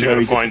 First you got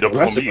to find a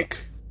Plomex.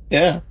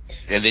 Yeah.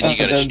 And then you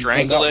got to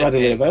strangle it,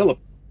 available.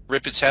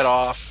 Rip its head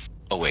off.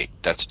 Oh, wait,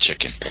 that's a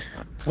chicken.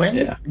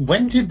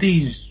 When did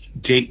these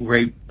date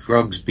rape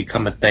drugs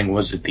become a thing?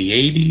 Was it the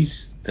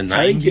 80s, the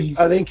 90s?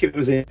 I think it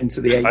was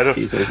into the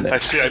 80s, wasn't it?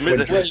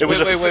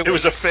 Actually, it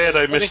was a fad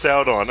I missed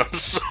out on. I'm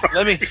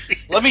sorry.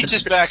 Let me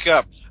just back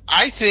up.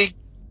 I think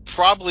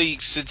probably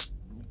since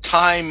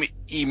time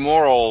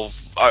immemorial,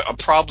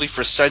 probably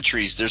for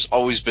centuries, there's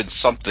always been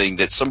something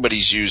that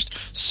somebody's used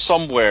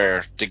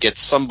somewhere to get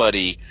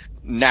somebody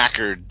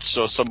knackered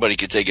so somebody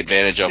could take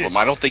advantage of them.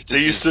 I don't think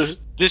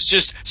this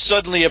just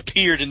suddenly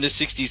appeared in the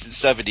 60s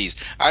and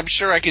 70s. I'm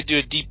sure I could do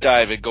a deep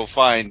dive and go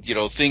find,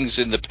 things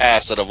in the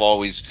past that have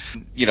always,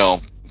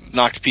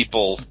 knocked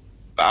people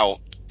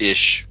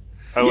out-ish.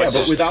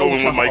 But with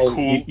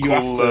alcohol, you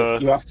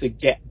have to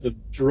get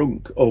them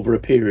drunk over a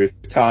period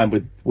of time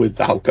with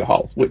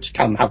alcohol, which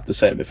can have the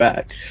same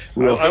effect.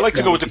 I like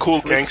to go with the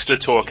cool gangster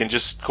talk and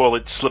just call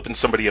it slipping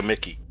somebody a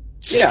Mickey.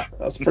 Yeah,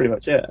 that's pretty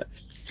much it.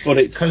 But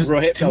it's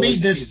to me,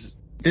 this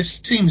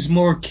seems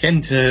more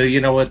akin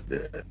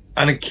to,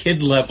 on a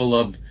kid level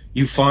of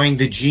you find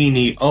the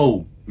genie,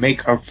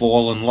 make her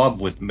fall in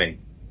love with me.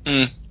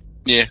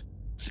 Yeah,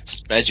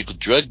 it's a magical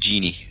drug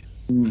genie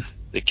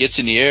that gets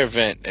in the air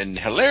vent and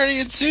hilarity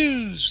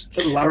ensues.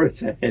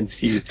 Hilarity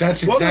ensues.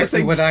 That's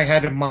exactly what I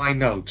had in my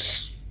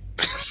notes.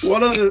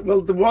 One of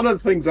the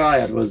things I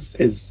had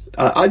is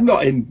I'm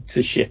not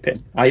into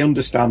shipping. I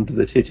understand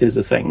that it is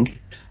a thing.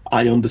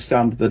 I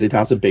understand that it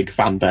has a big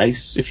fan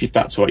base. If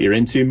that's what you're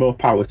into, more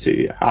power to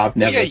you. I've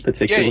never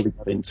particularly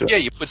got into it. Yeah,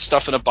 you put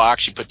stuff in a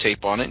box, you put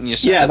tape on it, and you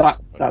sell it. Yeah,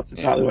 that's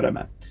exactly what I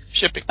meant.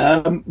 Shipping.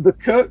 The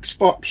Kirk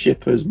Spock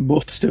shippers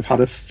must have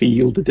had a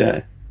field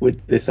day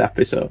with this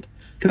episode,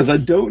 because I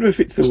don't know if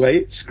it's the way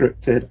it's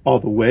scripted or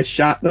the way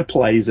Shatner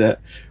plays it,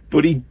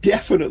 but he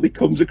definitely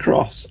comes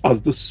across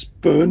as the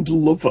spurned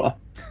lover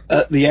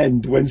at the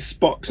end when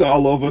Spock's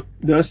all over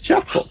Nurse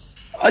Chapel.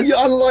 And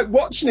I'm like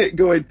watching it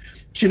going,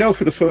 do you know,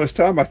 for the first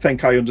time, I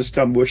think I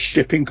understand where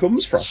shipping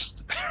comes from.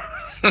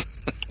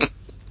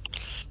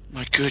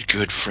 My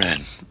good friend,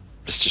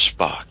 Mr.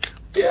 Spock.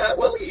 Yeah,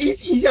 well,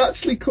 he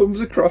actually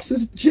comes across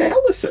as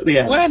jealous at the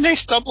end. When they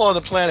stumble on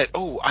the planet,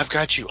 I've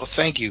got you. Oh,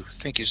 thank you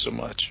so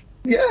much.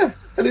 Yeah,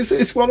 and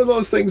it's one of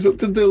those things that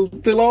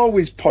they'll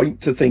always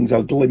point to things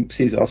or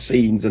glimpses or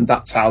scenes, and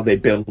that's how they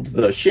build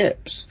their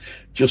ships,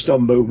 just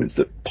on moments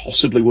that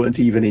possibly weren't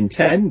even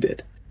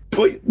intended.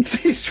 But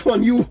this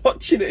one, you're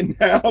watching it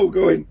now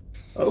going,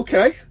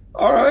 okay,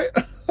 all right,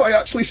 I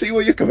actually see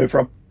where you're coming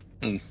from.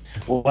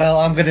 Well,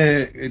 I'm going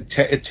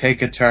to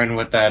take a turn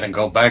with that and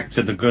go back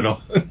to the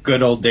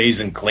good old days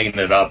and clean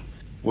it up.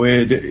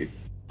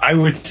 I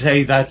would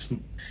say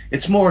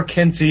it's more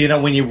akin to,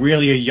 when you're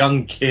really a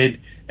young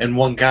kid and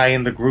one guy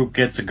in the group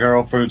gets a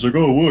girlfriend. It's like,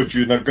 oh, what,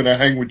 you're not going to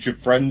hang with your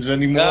friends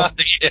anymore?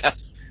 Yeah.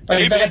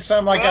 Like, that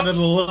sounds like out of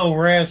the Little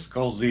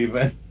Rascals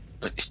even.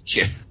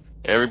 Yeah.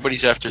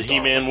 Everybody's after The Darla.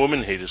 He-Man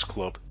Woman Haters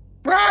Club.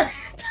 Right.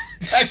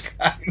 That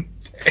kind of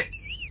thing.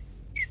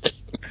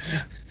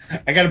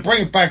 I got to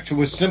bring it back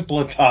to a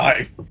simpler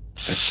time.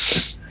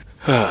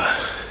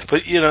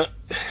 But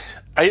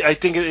I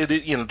think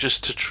it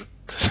just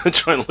to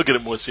try and look at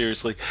it more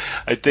seriously,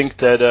 I think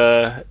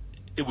that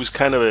it was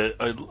kind of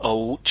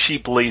a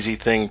cheap, lazy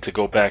thing to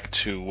go back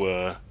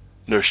to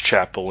Nurse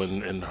Chapel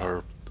and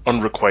her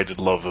unrequited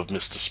love of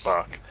Mr.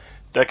 Spock.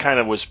 That kind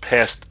of was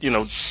past.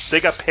 They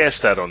got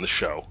past that on the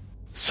show.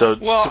 So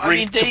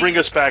to bring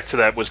us back to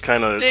that was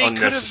kind of unnecessary. They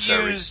could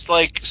have used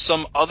like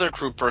some other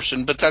crew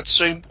person, but that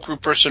same crew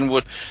person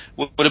would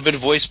have been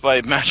voiced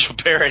by Matthew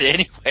Barrett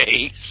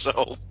anyway.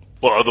 So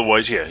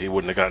otherwise, he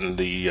wouldn't have gotten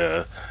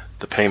the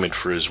payment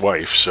for his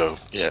wife. So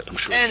yeah, I'm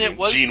sure and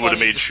Gene would have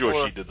made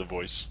sure she did the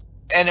voice.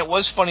 And it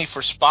was funny for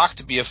Spock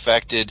to be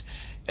affected,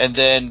 and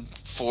then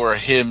for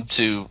him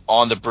to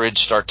on the bridge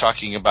start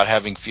talking about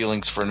having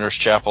feelings for Nurse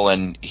Chapel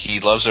and he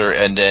loves her,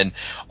 and then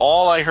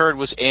all I heard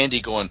was Andy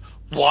going,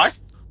 "What?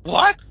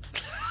 What?"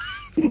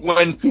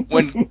 when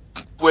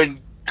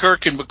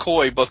Kirk and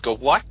McCoy both go,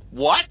 "What?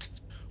 What?"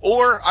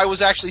 Or I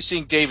was actually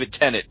seeing David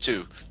Tennant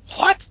too.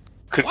 What?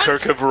 Could What?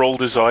 Kirk have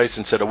rolled his eyes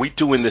and said, "Are we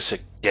doing this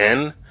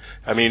again?"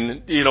 I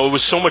mean, it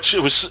was so much.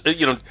 It was,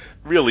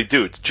 really,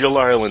 dude. Jill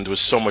Ireland was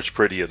so much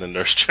prettier than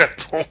Nurse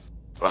Chapel.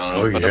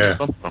 Oh yeah.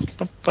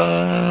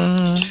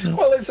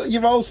 Well,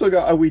 you've also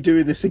got, are we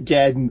doing this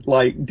again?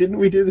 Like, didn't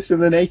we do this in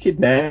The Naked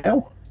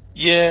Now?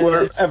 Yeah.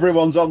 Where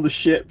everyone's on the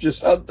ship.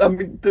 Just, I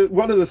mean,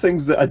 one of the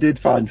things that I did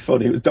find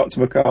funny was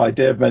Dr. McCoy.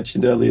 Dave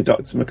mentioned earlier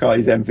Dr.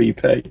 McCoy's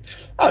MVP.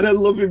 And I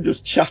love him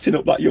just chatting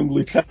up that young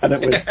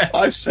lieutenant with,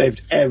 I've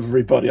saved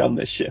everybody on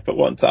this ship at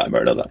one time or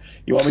another.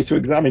 You want me to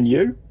examine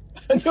you?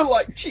 And you're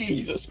like,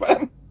 Jesus,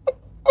 man.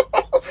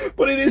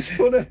 But it is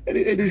funny.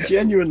 It is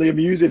genuinely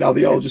amusing how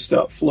they all just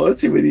start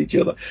flirting with each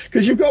other.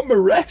 Because you've got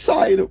Maress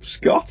eyeing up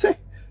Scotty.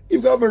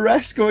 You've got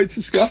Maress going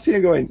to Scotty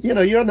and going,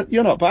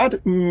 you're not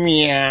bad.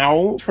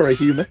 Meow, for a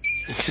human.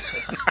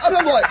 And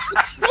I'm like,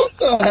 what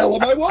the hell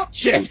am I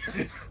watching?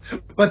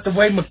 But the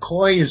way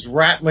McCoy is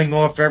rattling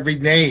off every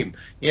name.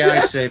 Yeah,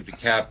 I saved the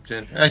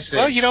captain. I saved.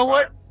 Well, you know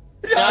what?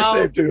 Yeah, I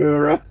saved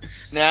Uhura.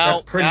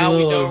 Now pretty we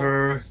little know.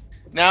 Uhura.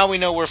 Now we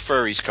know where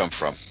furries come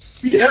from.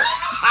 Yeah.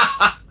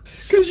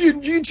 Because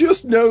you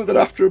just know that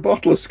after a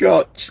bottle of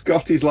scotch,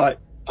 Scotty's like,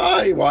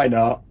 aye, why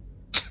not?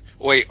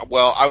 Wait,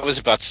 well, I was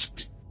about to.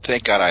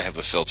 Thank God I have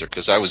a filter,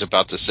 because I was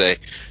about to say,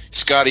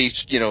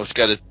 Scotty's, it's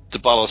got the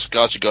bottle of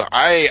scotch and go,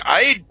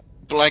 I'd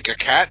blank a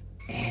cat.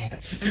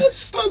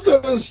 There's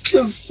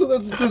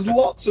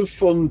lots of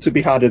fun to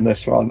be had in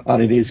this one,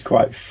 and it is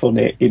quite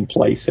funny in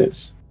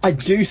places. I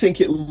do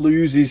think it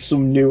loses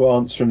some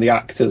nuance from the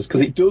actors, because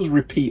it does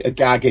repeat a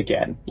gag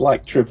again,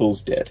 like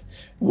Tribbles did,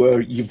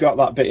 where you've got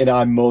that bit in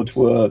I'm Mudd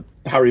where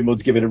Harry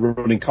Mudd's giving a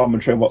running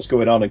commentary on what's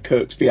going on, and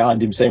Kirk's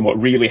behind him saying what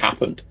really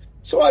happened.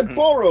 So I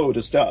borrowed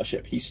a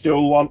starship. He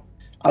stole one.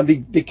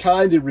 And they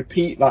kind of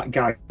repeat that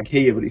gag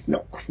here, but it's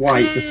not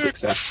quite the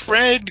success.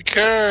 Fred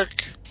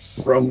Kirk.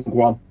 Wrong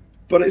one.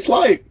 But it's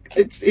like,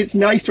 it's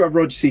nice to have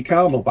Roger C.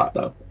 Carmel back,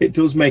 though. It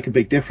does make a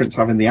big difference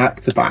having the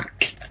actor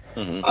back.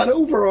 Mm-hmm. And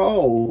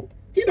overall,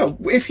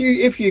 if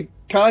you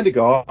kind of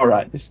go, all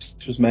right, this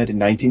was made in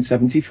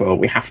 1974,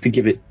 we have to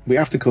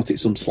cut it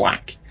some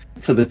slack.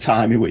 For the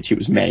time in which it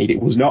was made.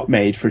 It was not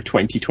made for a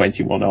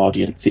 2021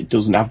 audience. It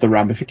doesn't have the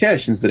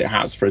ramifications that it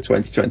has for a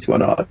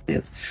 2021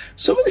 audience.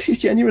 Some of this is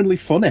genuinely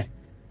funny.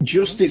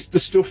 Just it's the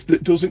stuff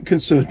that doesn't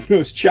concern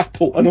Nurse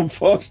Chapel, and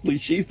unfortunately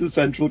she's the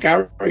central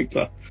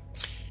character.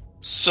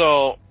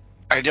 So,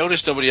 I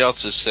noticed nobody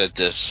else has said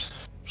this,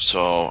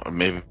 so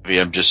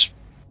maybe I'm just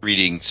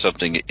reading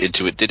something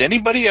into it. Did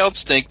anybody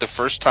else think the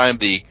first time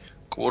the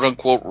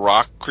quote-unquote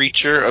rock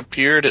creature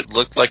appeared, it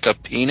looked like a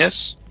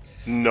penis?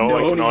 No,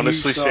 I can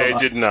honestly say I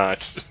did not.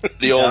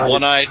 The old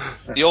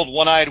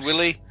one-eyed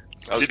Willie?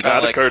 Did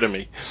not occur to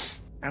me.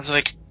 I was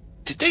like,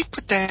 did they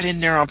put that in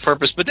there on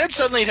purpose? But then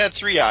suddenly it had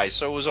 3 eyes,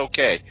 so it was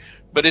okay.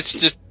 But it's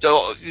just,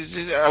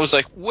 I was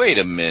like, wait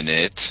a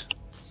minute.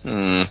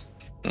 A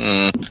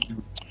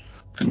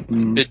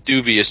bit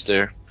dubious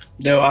there.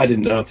 No, I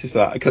didn't notice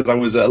that, because I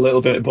was a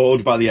little bit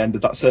bored by the end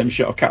of that same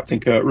shot of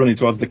Captain Kirk running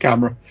towards the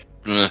camera.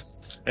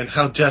 And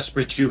how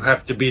desperate you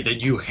have to be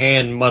that you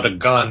hand Mudd a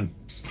gun.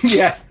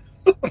 Yeah.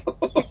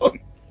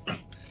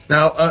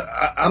 Now,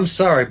 I'm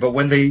sorry, but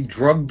when they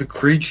drugged the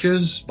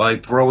creatures by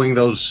throwing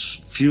those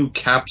few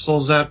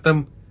capsules at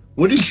them,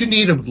 wouldn't you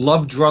need a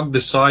love drug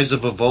the size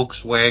of a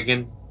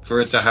Volkswagen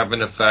for it to have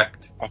an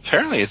effect?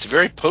 Apparently, it's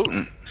very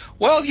potent.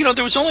 Well,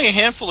 there was only a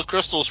handful of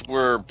crystals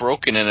were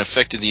broken and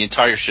affected the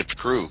entire ship's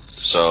crew,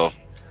 so...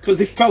 Because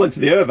they fell into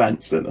the air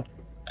vents, didn't they?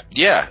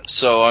 Yeah,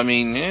 so, I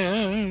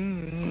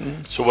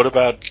mean... So what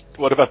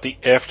about the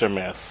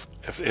aftermath?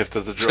 After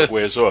the drug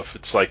wears off,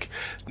 it's like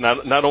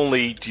not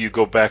only do you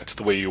go back to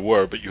the way you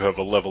were, but you have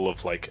a level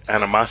of like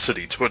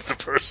animosity towards the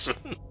person.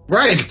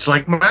 Right, it's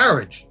like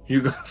marriage.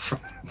 You go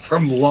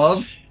from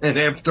love, and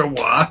after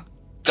what?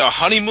 The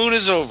honeymoon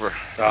is over.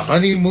 The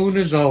honeymoon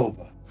is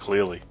over.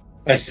 Clearly.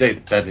 I say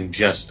that in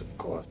jest, of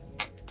course.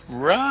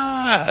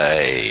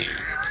 Right.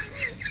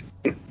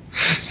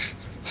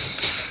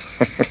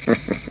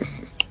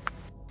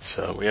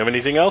 So, we have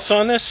anything else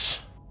on this?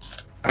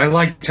 I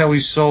liked how he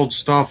sold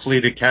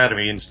Starfleet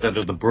Academy instead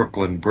of the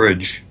Brooklyn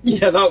Bridge.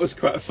 Yeah, that was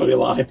quite a funny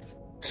line.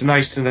 It's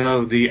nice to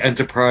know the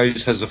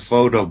Enterprise has a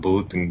photo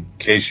booth in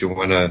case you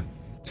want to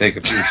take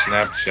a few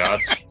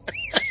snapshots.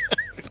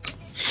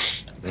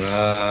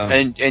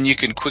 And you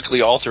can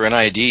quickly alter an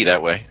ID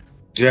that way.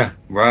 Yeah,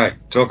 right.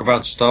 Talk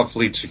about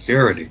Starfleet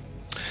security.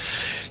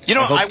 You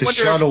know, I hope I the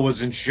wonder shuttle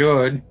was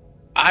insured.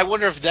 I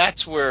wonder if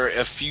that's where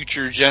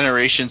future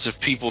generations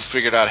of people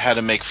figured out how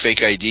to make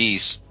fake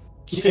IDs.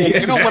 Yeah,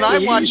 You know, when I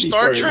very watched easy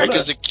Star for him, Trek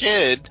wasn't as it? a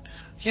kid,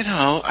 you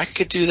know, I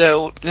could do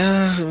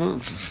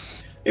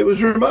that. It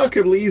was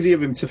remarkably easy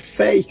of him to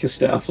fake a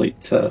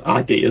Starfleet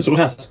ID as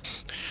well.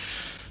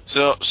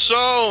 So,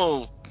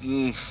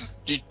 do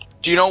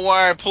you know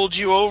why I pulled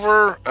you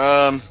over,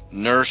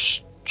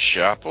 Nurse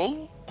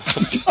Chapel?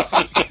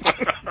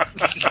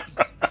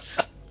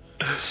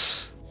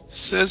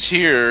 Says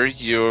here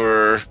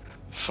you're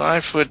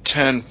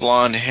 5'10",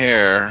 blonde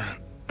hair,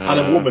 And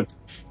a woman.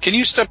 Can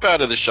you step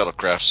out of the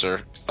shuttlecraft,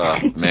 sir,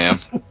 ma'am?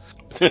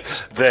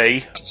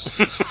 They.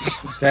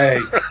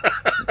 Hey.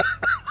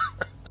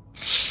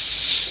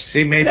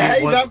 See, maybe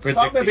it was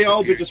That maybe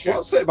all they just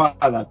watched it by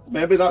then.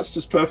 Maybe that's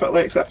just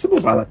perfectly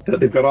acceptable by then. That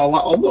they've got all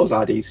that on those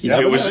IDs.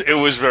 It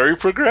was very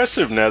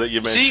progressive. Now that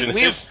you mention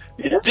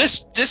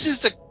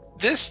it,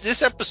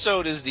 this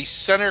episode is the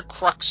center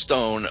crux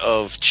stone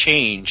of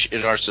change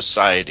in our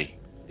society.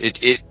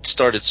 It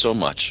started so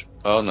much.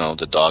 Oh no,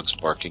 the dog's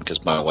barking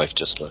because my wife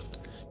just left.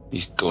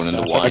 He's going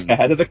into wine.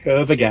 Ahead of the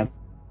curve again.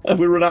 Have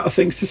we run out of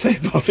things to say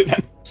about it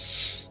then?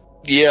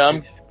 Yeah,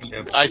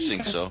 I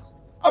think so.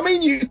 I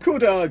mean, you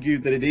could argue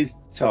that it is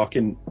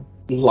talking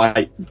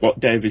like what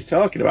Dave is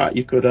talking about.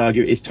 You could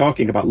argue it's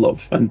talking about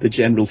love and the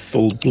general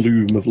full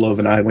bloom of love.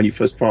 And when you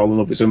first fall in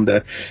love with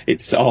somebody,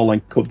 it's all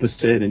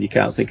encompassing and you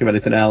can't think of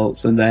anything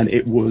else. And then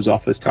it wears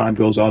off as time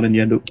goes on and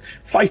you end up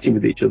fighting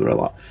with each other a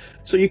lot.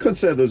 So you could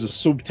say there's a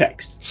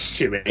subtext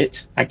to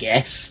it, I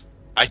guess.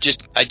 I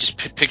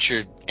just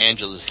pictured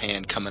Angela's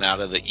hand coming out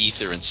of the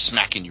ether and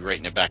smacking you right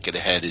in the back of the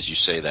head as you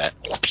say that.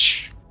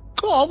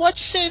 Go on, why'd you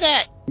say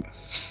that?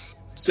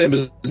 Same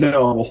as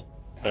normal.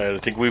 I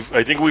think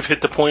we've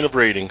hit the point of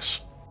ratings,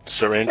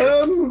 Sir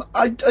Andrew.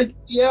 I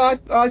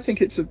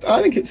think it's a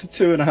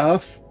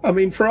 2.5. I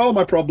mean, for all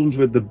my problems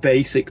with the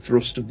basic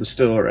thrust of the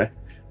story,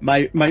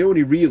 my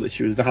only real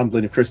issue is the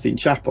handling of Christine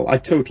Chapel. I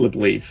totally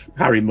believe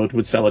Harry Mudd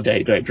would sell a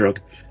date rape drug,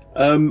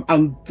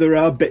 and there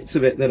are bits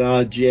of it that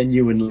are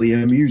genuinely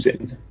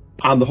amusing.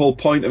 And the whole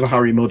point of a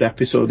Harry Mudd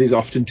episode is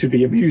often to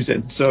be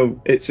amusing,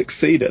 so it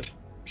succeeded.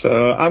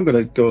 So I'm going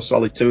to go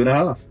solid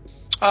 2.5.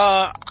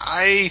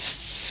 I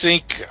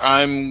think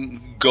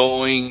I'm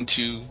going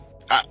to.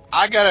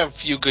 I got a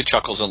few good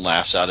chuckles and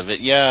laughs out of it.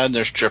 Yeah,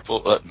 Nurse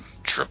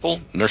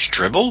Nurse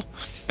Tribble?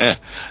 Yeah.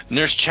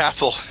 Nurse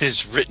Chapel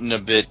is written a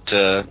bit,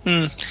 but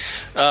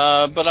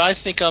I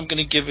think I'm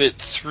going to give it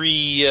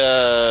 3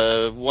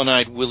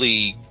 one-eyed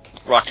Willy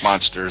rock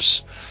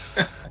monsters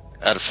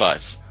out of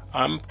 5.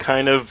 I'm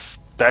kind of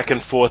back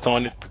and forth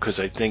on it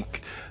because I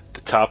think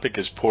the topic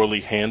is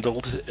poorly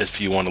handled if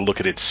you want to look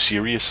at it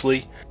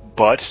seriously,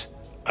 but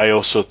I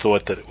also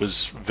thought that it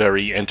was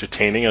very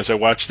entertaining as I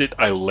watched it.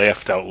 I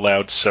laughed out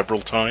loud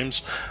several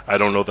times. I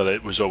don't know that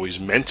it was always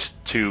meant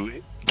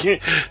to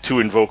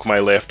invoke my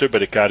laughter,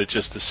 but it got it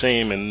just the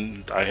same,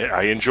 and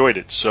I enjoyed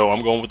it. So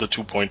I'm going with the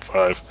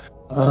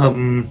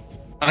 2.5.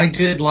 I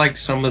did like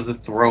some of the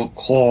throw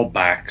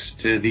callbacks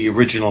to the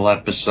original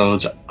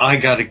episodes. I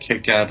got a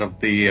kick out of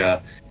the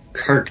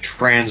Kirk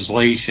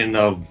translation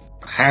of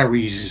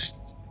Harry's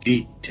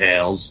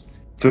details.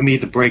 For me,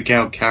 the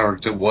breakout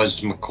character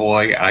was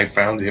McCoy. I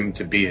found him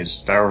to be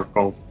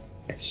hysterical.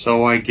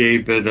 So I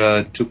gave it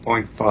a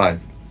 2.5.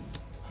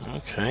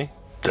 Okay.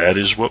 That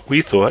is what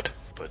we thought.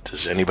 But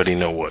does anybody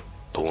know what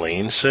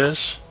Blaine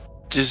says?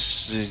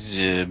 This is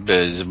with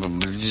the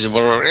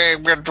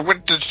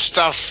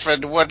stuff,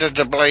 and what did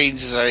the Blaine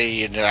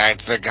say? And I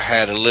think I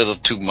had a little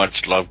too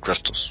much love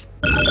crystals.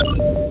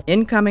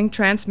 Incoming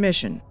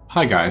transmission.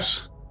 Hi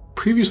guys.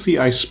 Previously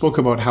I spoke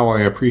about how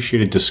I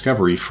appreciated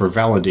Discovery for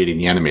validating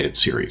the animated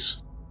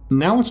series.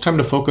 Now it's time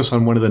to focus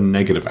on one of the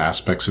negative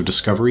aspects of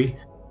Discovery,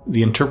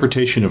 the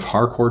interpretation of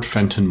Harcourt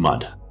Fenton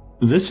Mudd.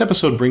 This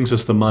episode brings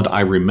us the Mudd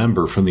I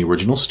remember from the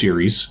original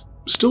series,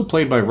 still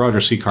played by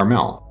Roger C.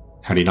 Carmel.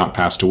 Had he not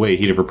passed away,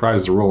 he'd have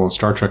reprised the role in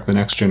Star Trek The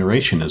Next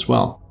Generation as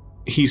well.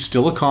 He's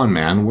still a con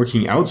man,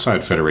 working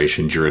outside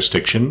Federation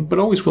jurisdiction, but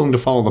always willing to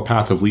follow the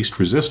path of least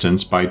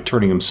resistance by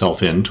turning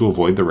himself in to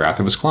avoid the wrath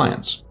of his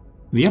clients.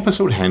 The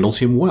episode handles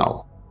him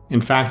well.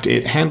 In fact,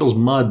 it handles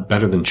Mudd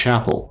better than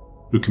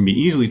Chapel, who can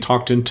be easily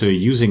talked into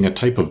using a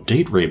type of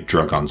date rape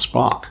drug on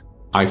Spock.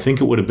 I think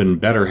it would have been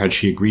better had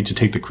she agreed to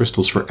take the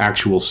crystals for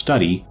actual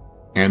study,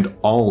 and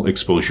all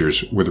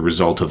exposures were the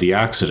result of the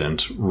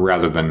accident,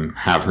 rather than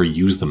have her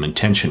use them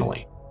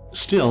intentionally.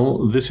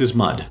 Still, this is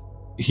Mudd.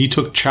 He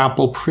took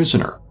Chapel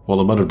prisoner, while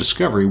the Mudd of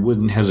Discovery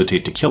wouldn't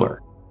hesitate to kill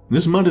her.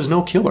 This Mudd is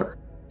no killer.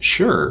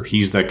 Sure,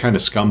 he's that kind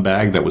of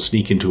scumbag that would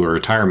sneak into a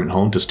retirement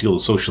home to steal the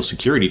Social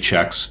Security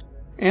checks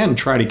and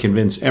try to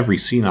convince every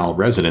senile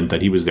resident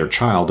that he was their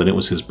child and it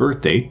was his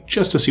birthday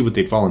just to see what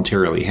they'd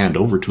voluntarily hand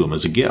over to him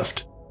as a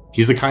gift.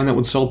 He's the kind that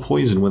would sell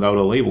poison without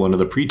a label under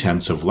the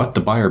pretense of let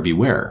the buyer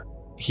beware.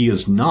 He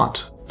is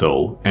not,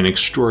 though, an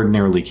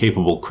extraordinarily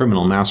capable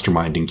criminal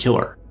mastermind and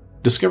killer.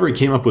 Discovery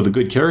came up with a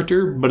good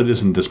character, but it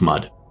isn't this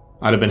Mudd.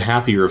 I'd have been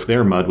happier if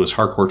their Mudd was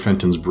Harcourt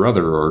Fenton's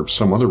brother or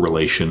some other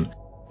relation,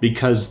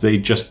 because they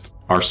just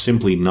are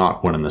simply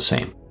not one and the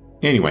same.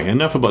 Anyway,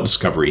 enough about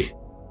Discovery.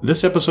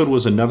 This episode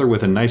was another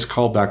with a nice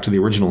callback to the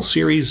original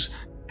series,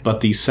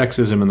 but the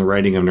sexism in the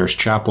writing of Nurse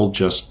Chapel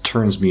just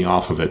turns me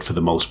off of it for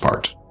the most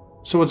part.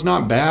 So it's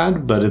not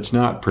bad, but it's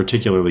not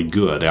particularly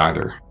good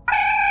either.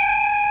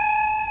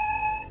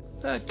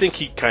 I think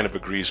he kind of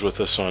agrees with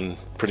us on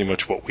pretty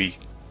much what we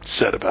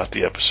said about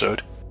the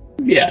episode.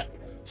 Yeah.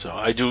 So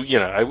I do,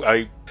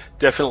 I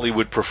definitely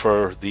would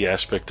prefer the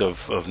aspect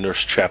of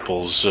Nurse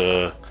Chapel's,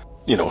 her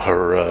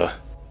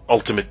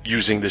ultimate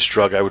using this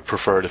drug. I would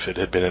prefer it if it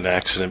had been an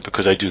accident,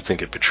 because I do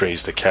think it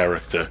betrays the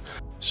character.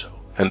 So,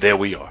 and there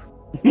we are.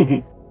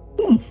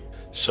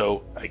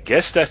 So I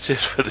guess that's it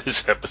for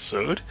this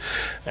episode.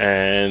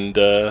 And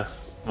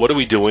what are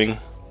we doing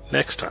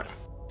next time?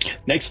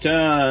 Next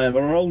time,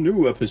 an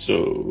all-new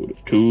episode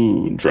of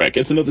Toon Trek.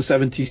 It's another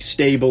 70s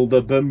stable,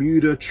 the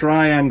Bermuda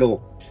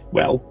Triangle.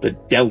 Well, the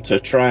Delta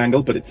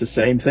Triangle, but it's the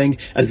same thing,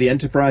 as the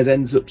Enterprise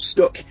ends up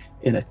stuck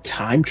in a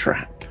time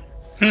trap.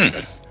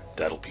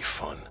 That'll be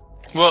fun.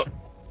 Well,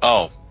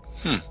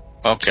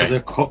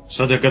 okay.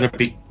 So they're going to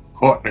be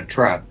caught in a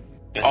trap.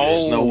 And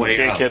there's no way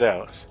can't out. get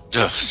out.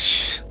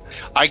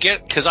 I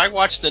get, because I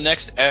watched the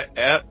next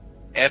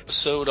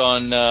episode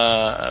on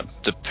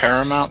the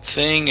Paramount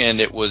thing, and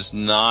it was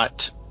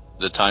not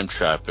the time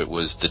trap. It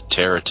was the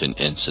Territon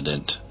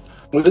incident.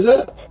 What is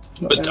it?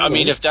 But I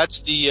mean, if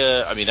that's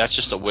that's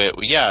just a way.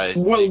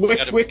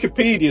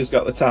 Wikipedia's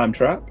got the time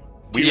trap.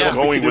 We are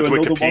going with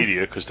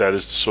Wikipedia because that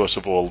is the source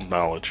of all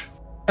knowledge.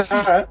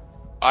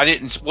 I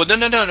didn't. Well, no.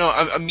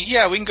 I mean,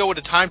 yeah, we can go with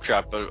a time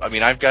trap, but I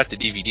mean, I've got the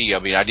DVD. I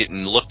mean, I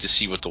didn't look to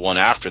see what the one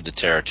after the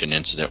Territon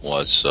incident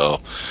was,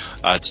 so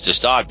it's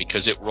just odd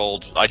because it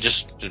rolled. I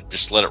just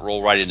let it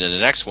roll right into the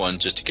next one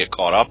just to get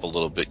caught up a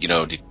little bit,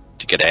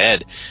 to get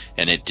ahead,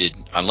 and it did.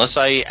 Unless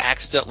I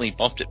accidentally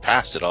bumped it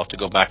past it, I'll have to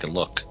go back and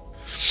look.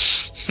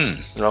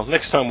 Well,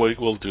 next time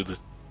we'll do the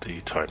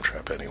time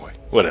trap anyway.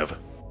 Whatever.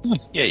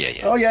 Yeah.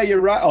 Oh yeah, you're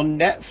right. On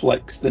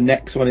Netflix, the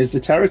next one is the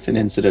Territon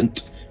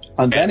incident,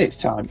 and then it's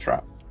time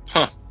trap.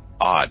 Huh.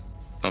 Odd.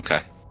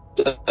 Okay.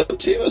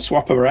 So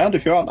swap them around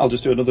if you want. I'll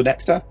just do another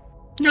next time.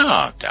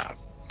 No,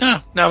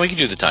 we can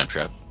do the time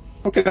trap.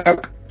 Okay.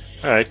 All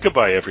right.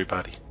 Goodbye,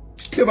 everybody.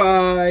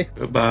 Goodbye.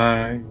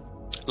 Goodbye.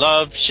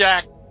 Love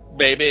Shack,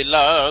 baby,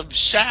 Love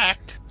Shack.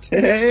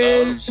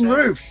 Tin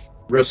roof.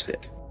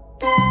 Roasted.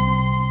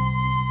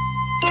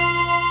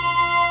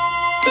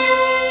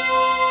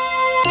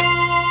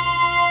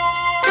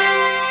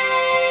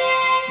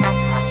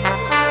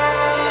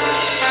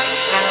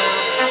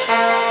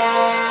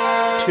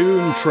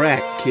 Toon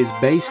Trek is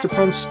based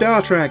upon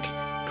Star Trek,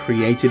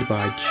 created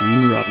by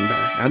Gene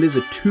Roddenberry, and is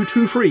a Two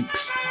True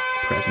Freaks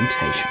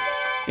presentation.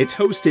 It's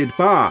hosted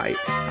by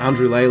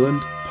Andrew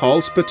Leyland,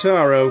 Paul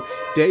Spataro,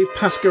 Dave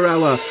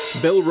Pascarella,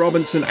 Bill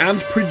Robinson,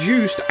 and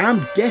produced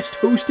and guest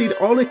hosted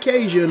on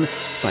occasion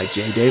by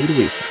J. David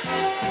Wheaton.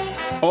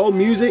 All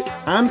music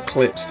and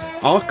clips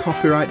are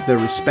copyright the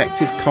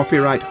respective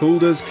copyright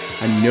holders,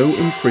 and no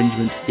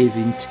infringement is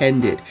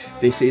intended.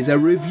 This is a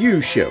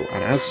review show,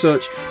 and as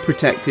such,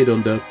 protected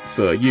under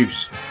fair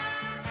use.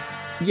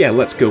 Yeah,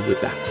 let's go with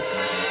that.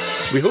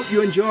 We hope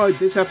you enjoyed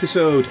this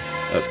episode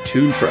of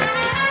Toon Trek.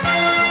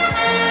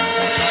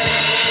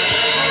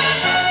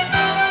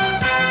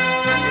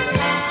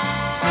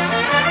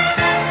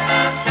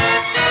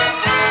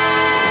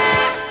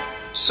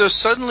 So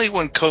suddenly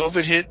when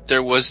COVID hit,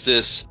 there was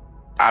this,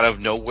 out of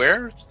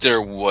nowhere,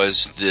 there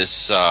was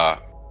this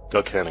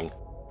Doug Henning.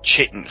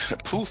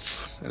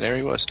 poof, there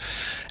he was.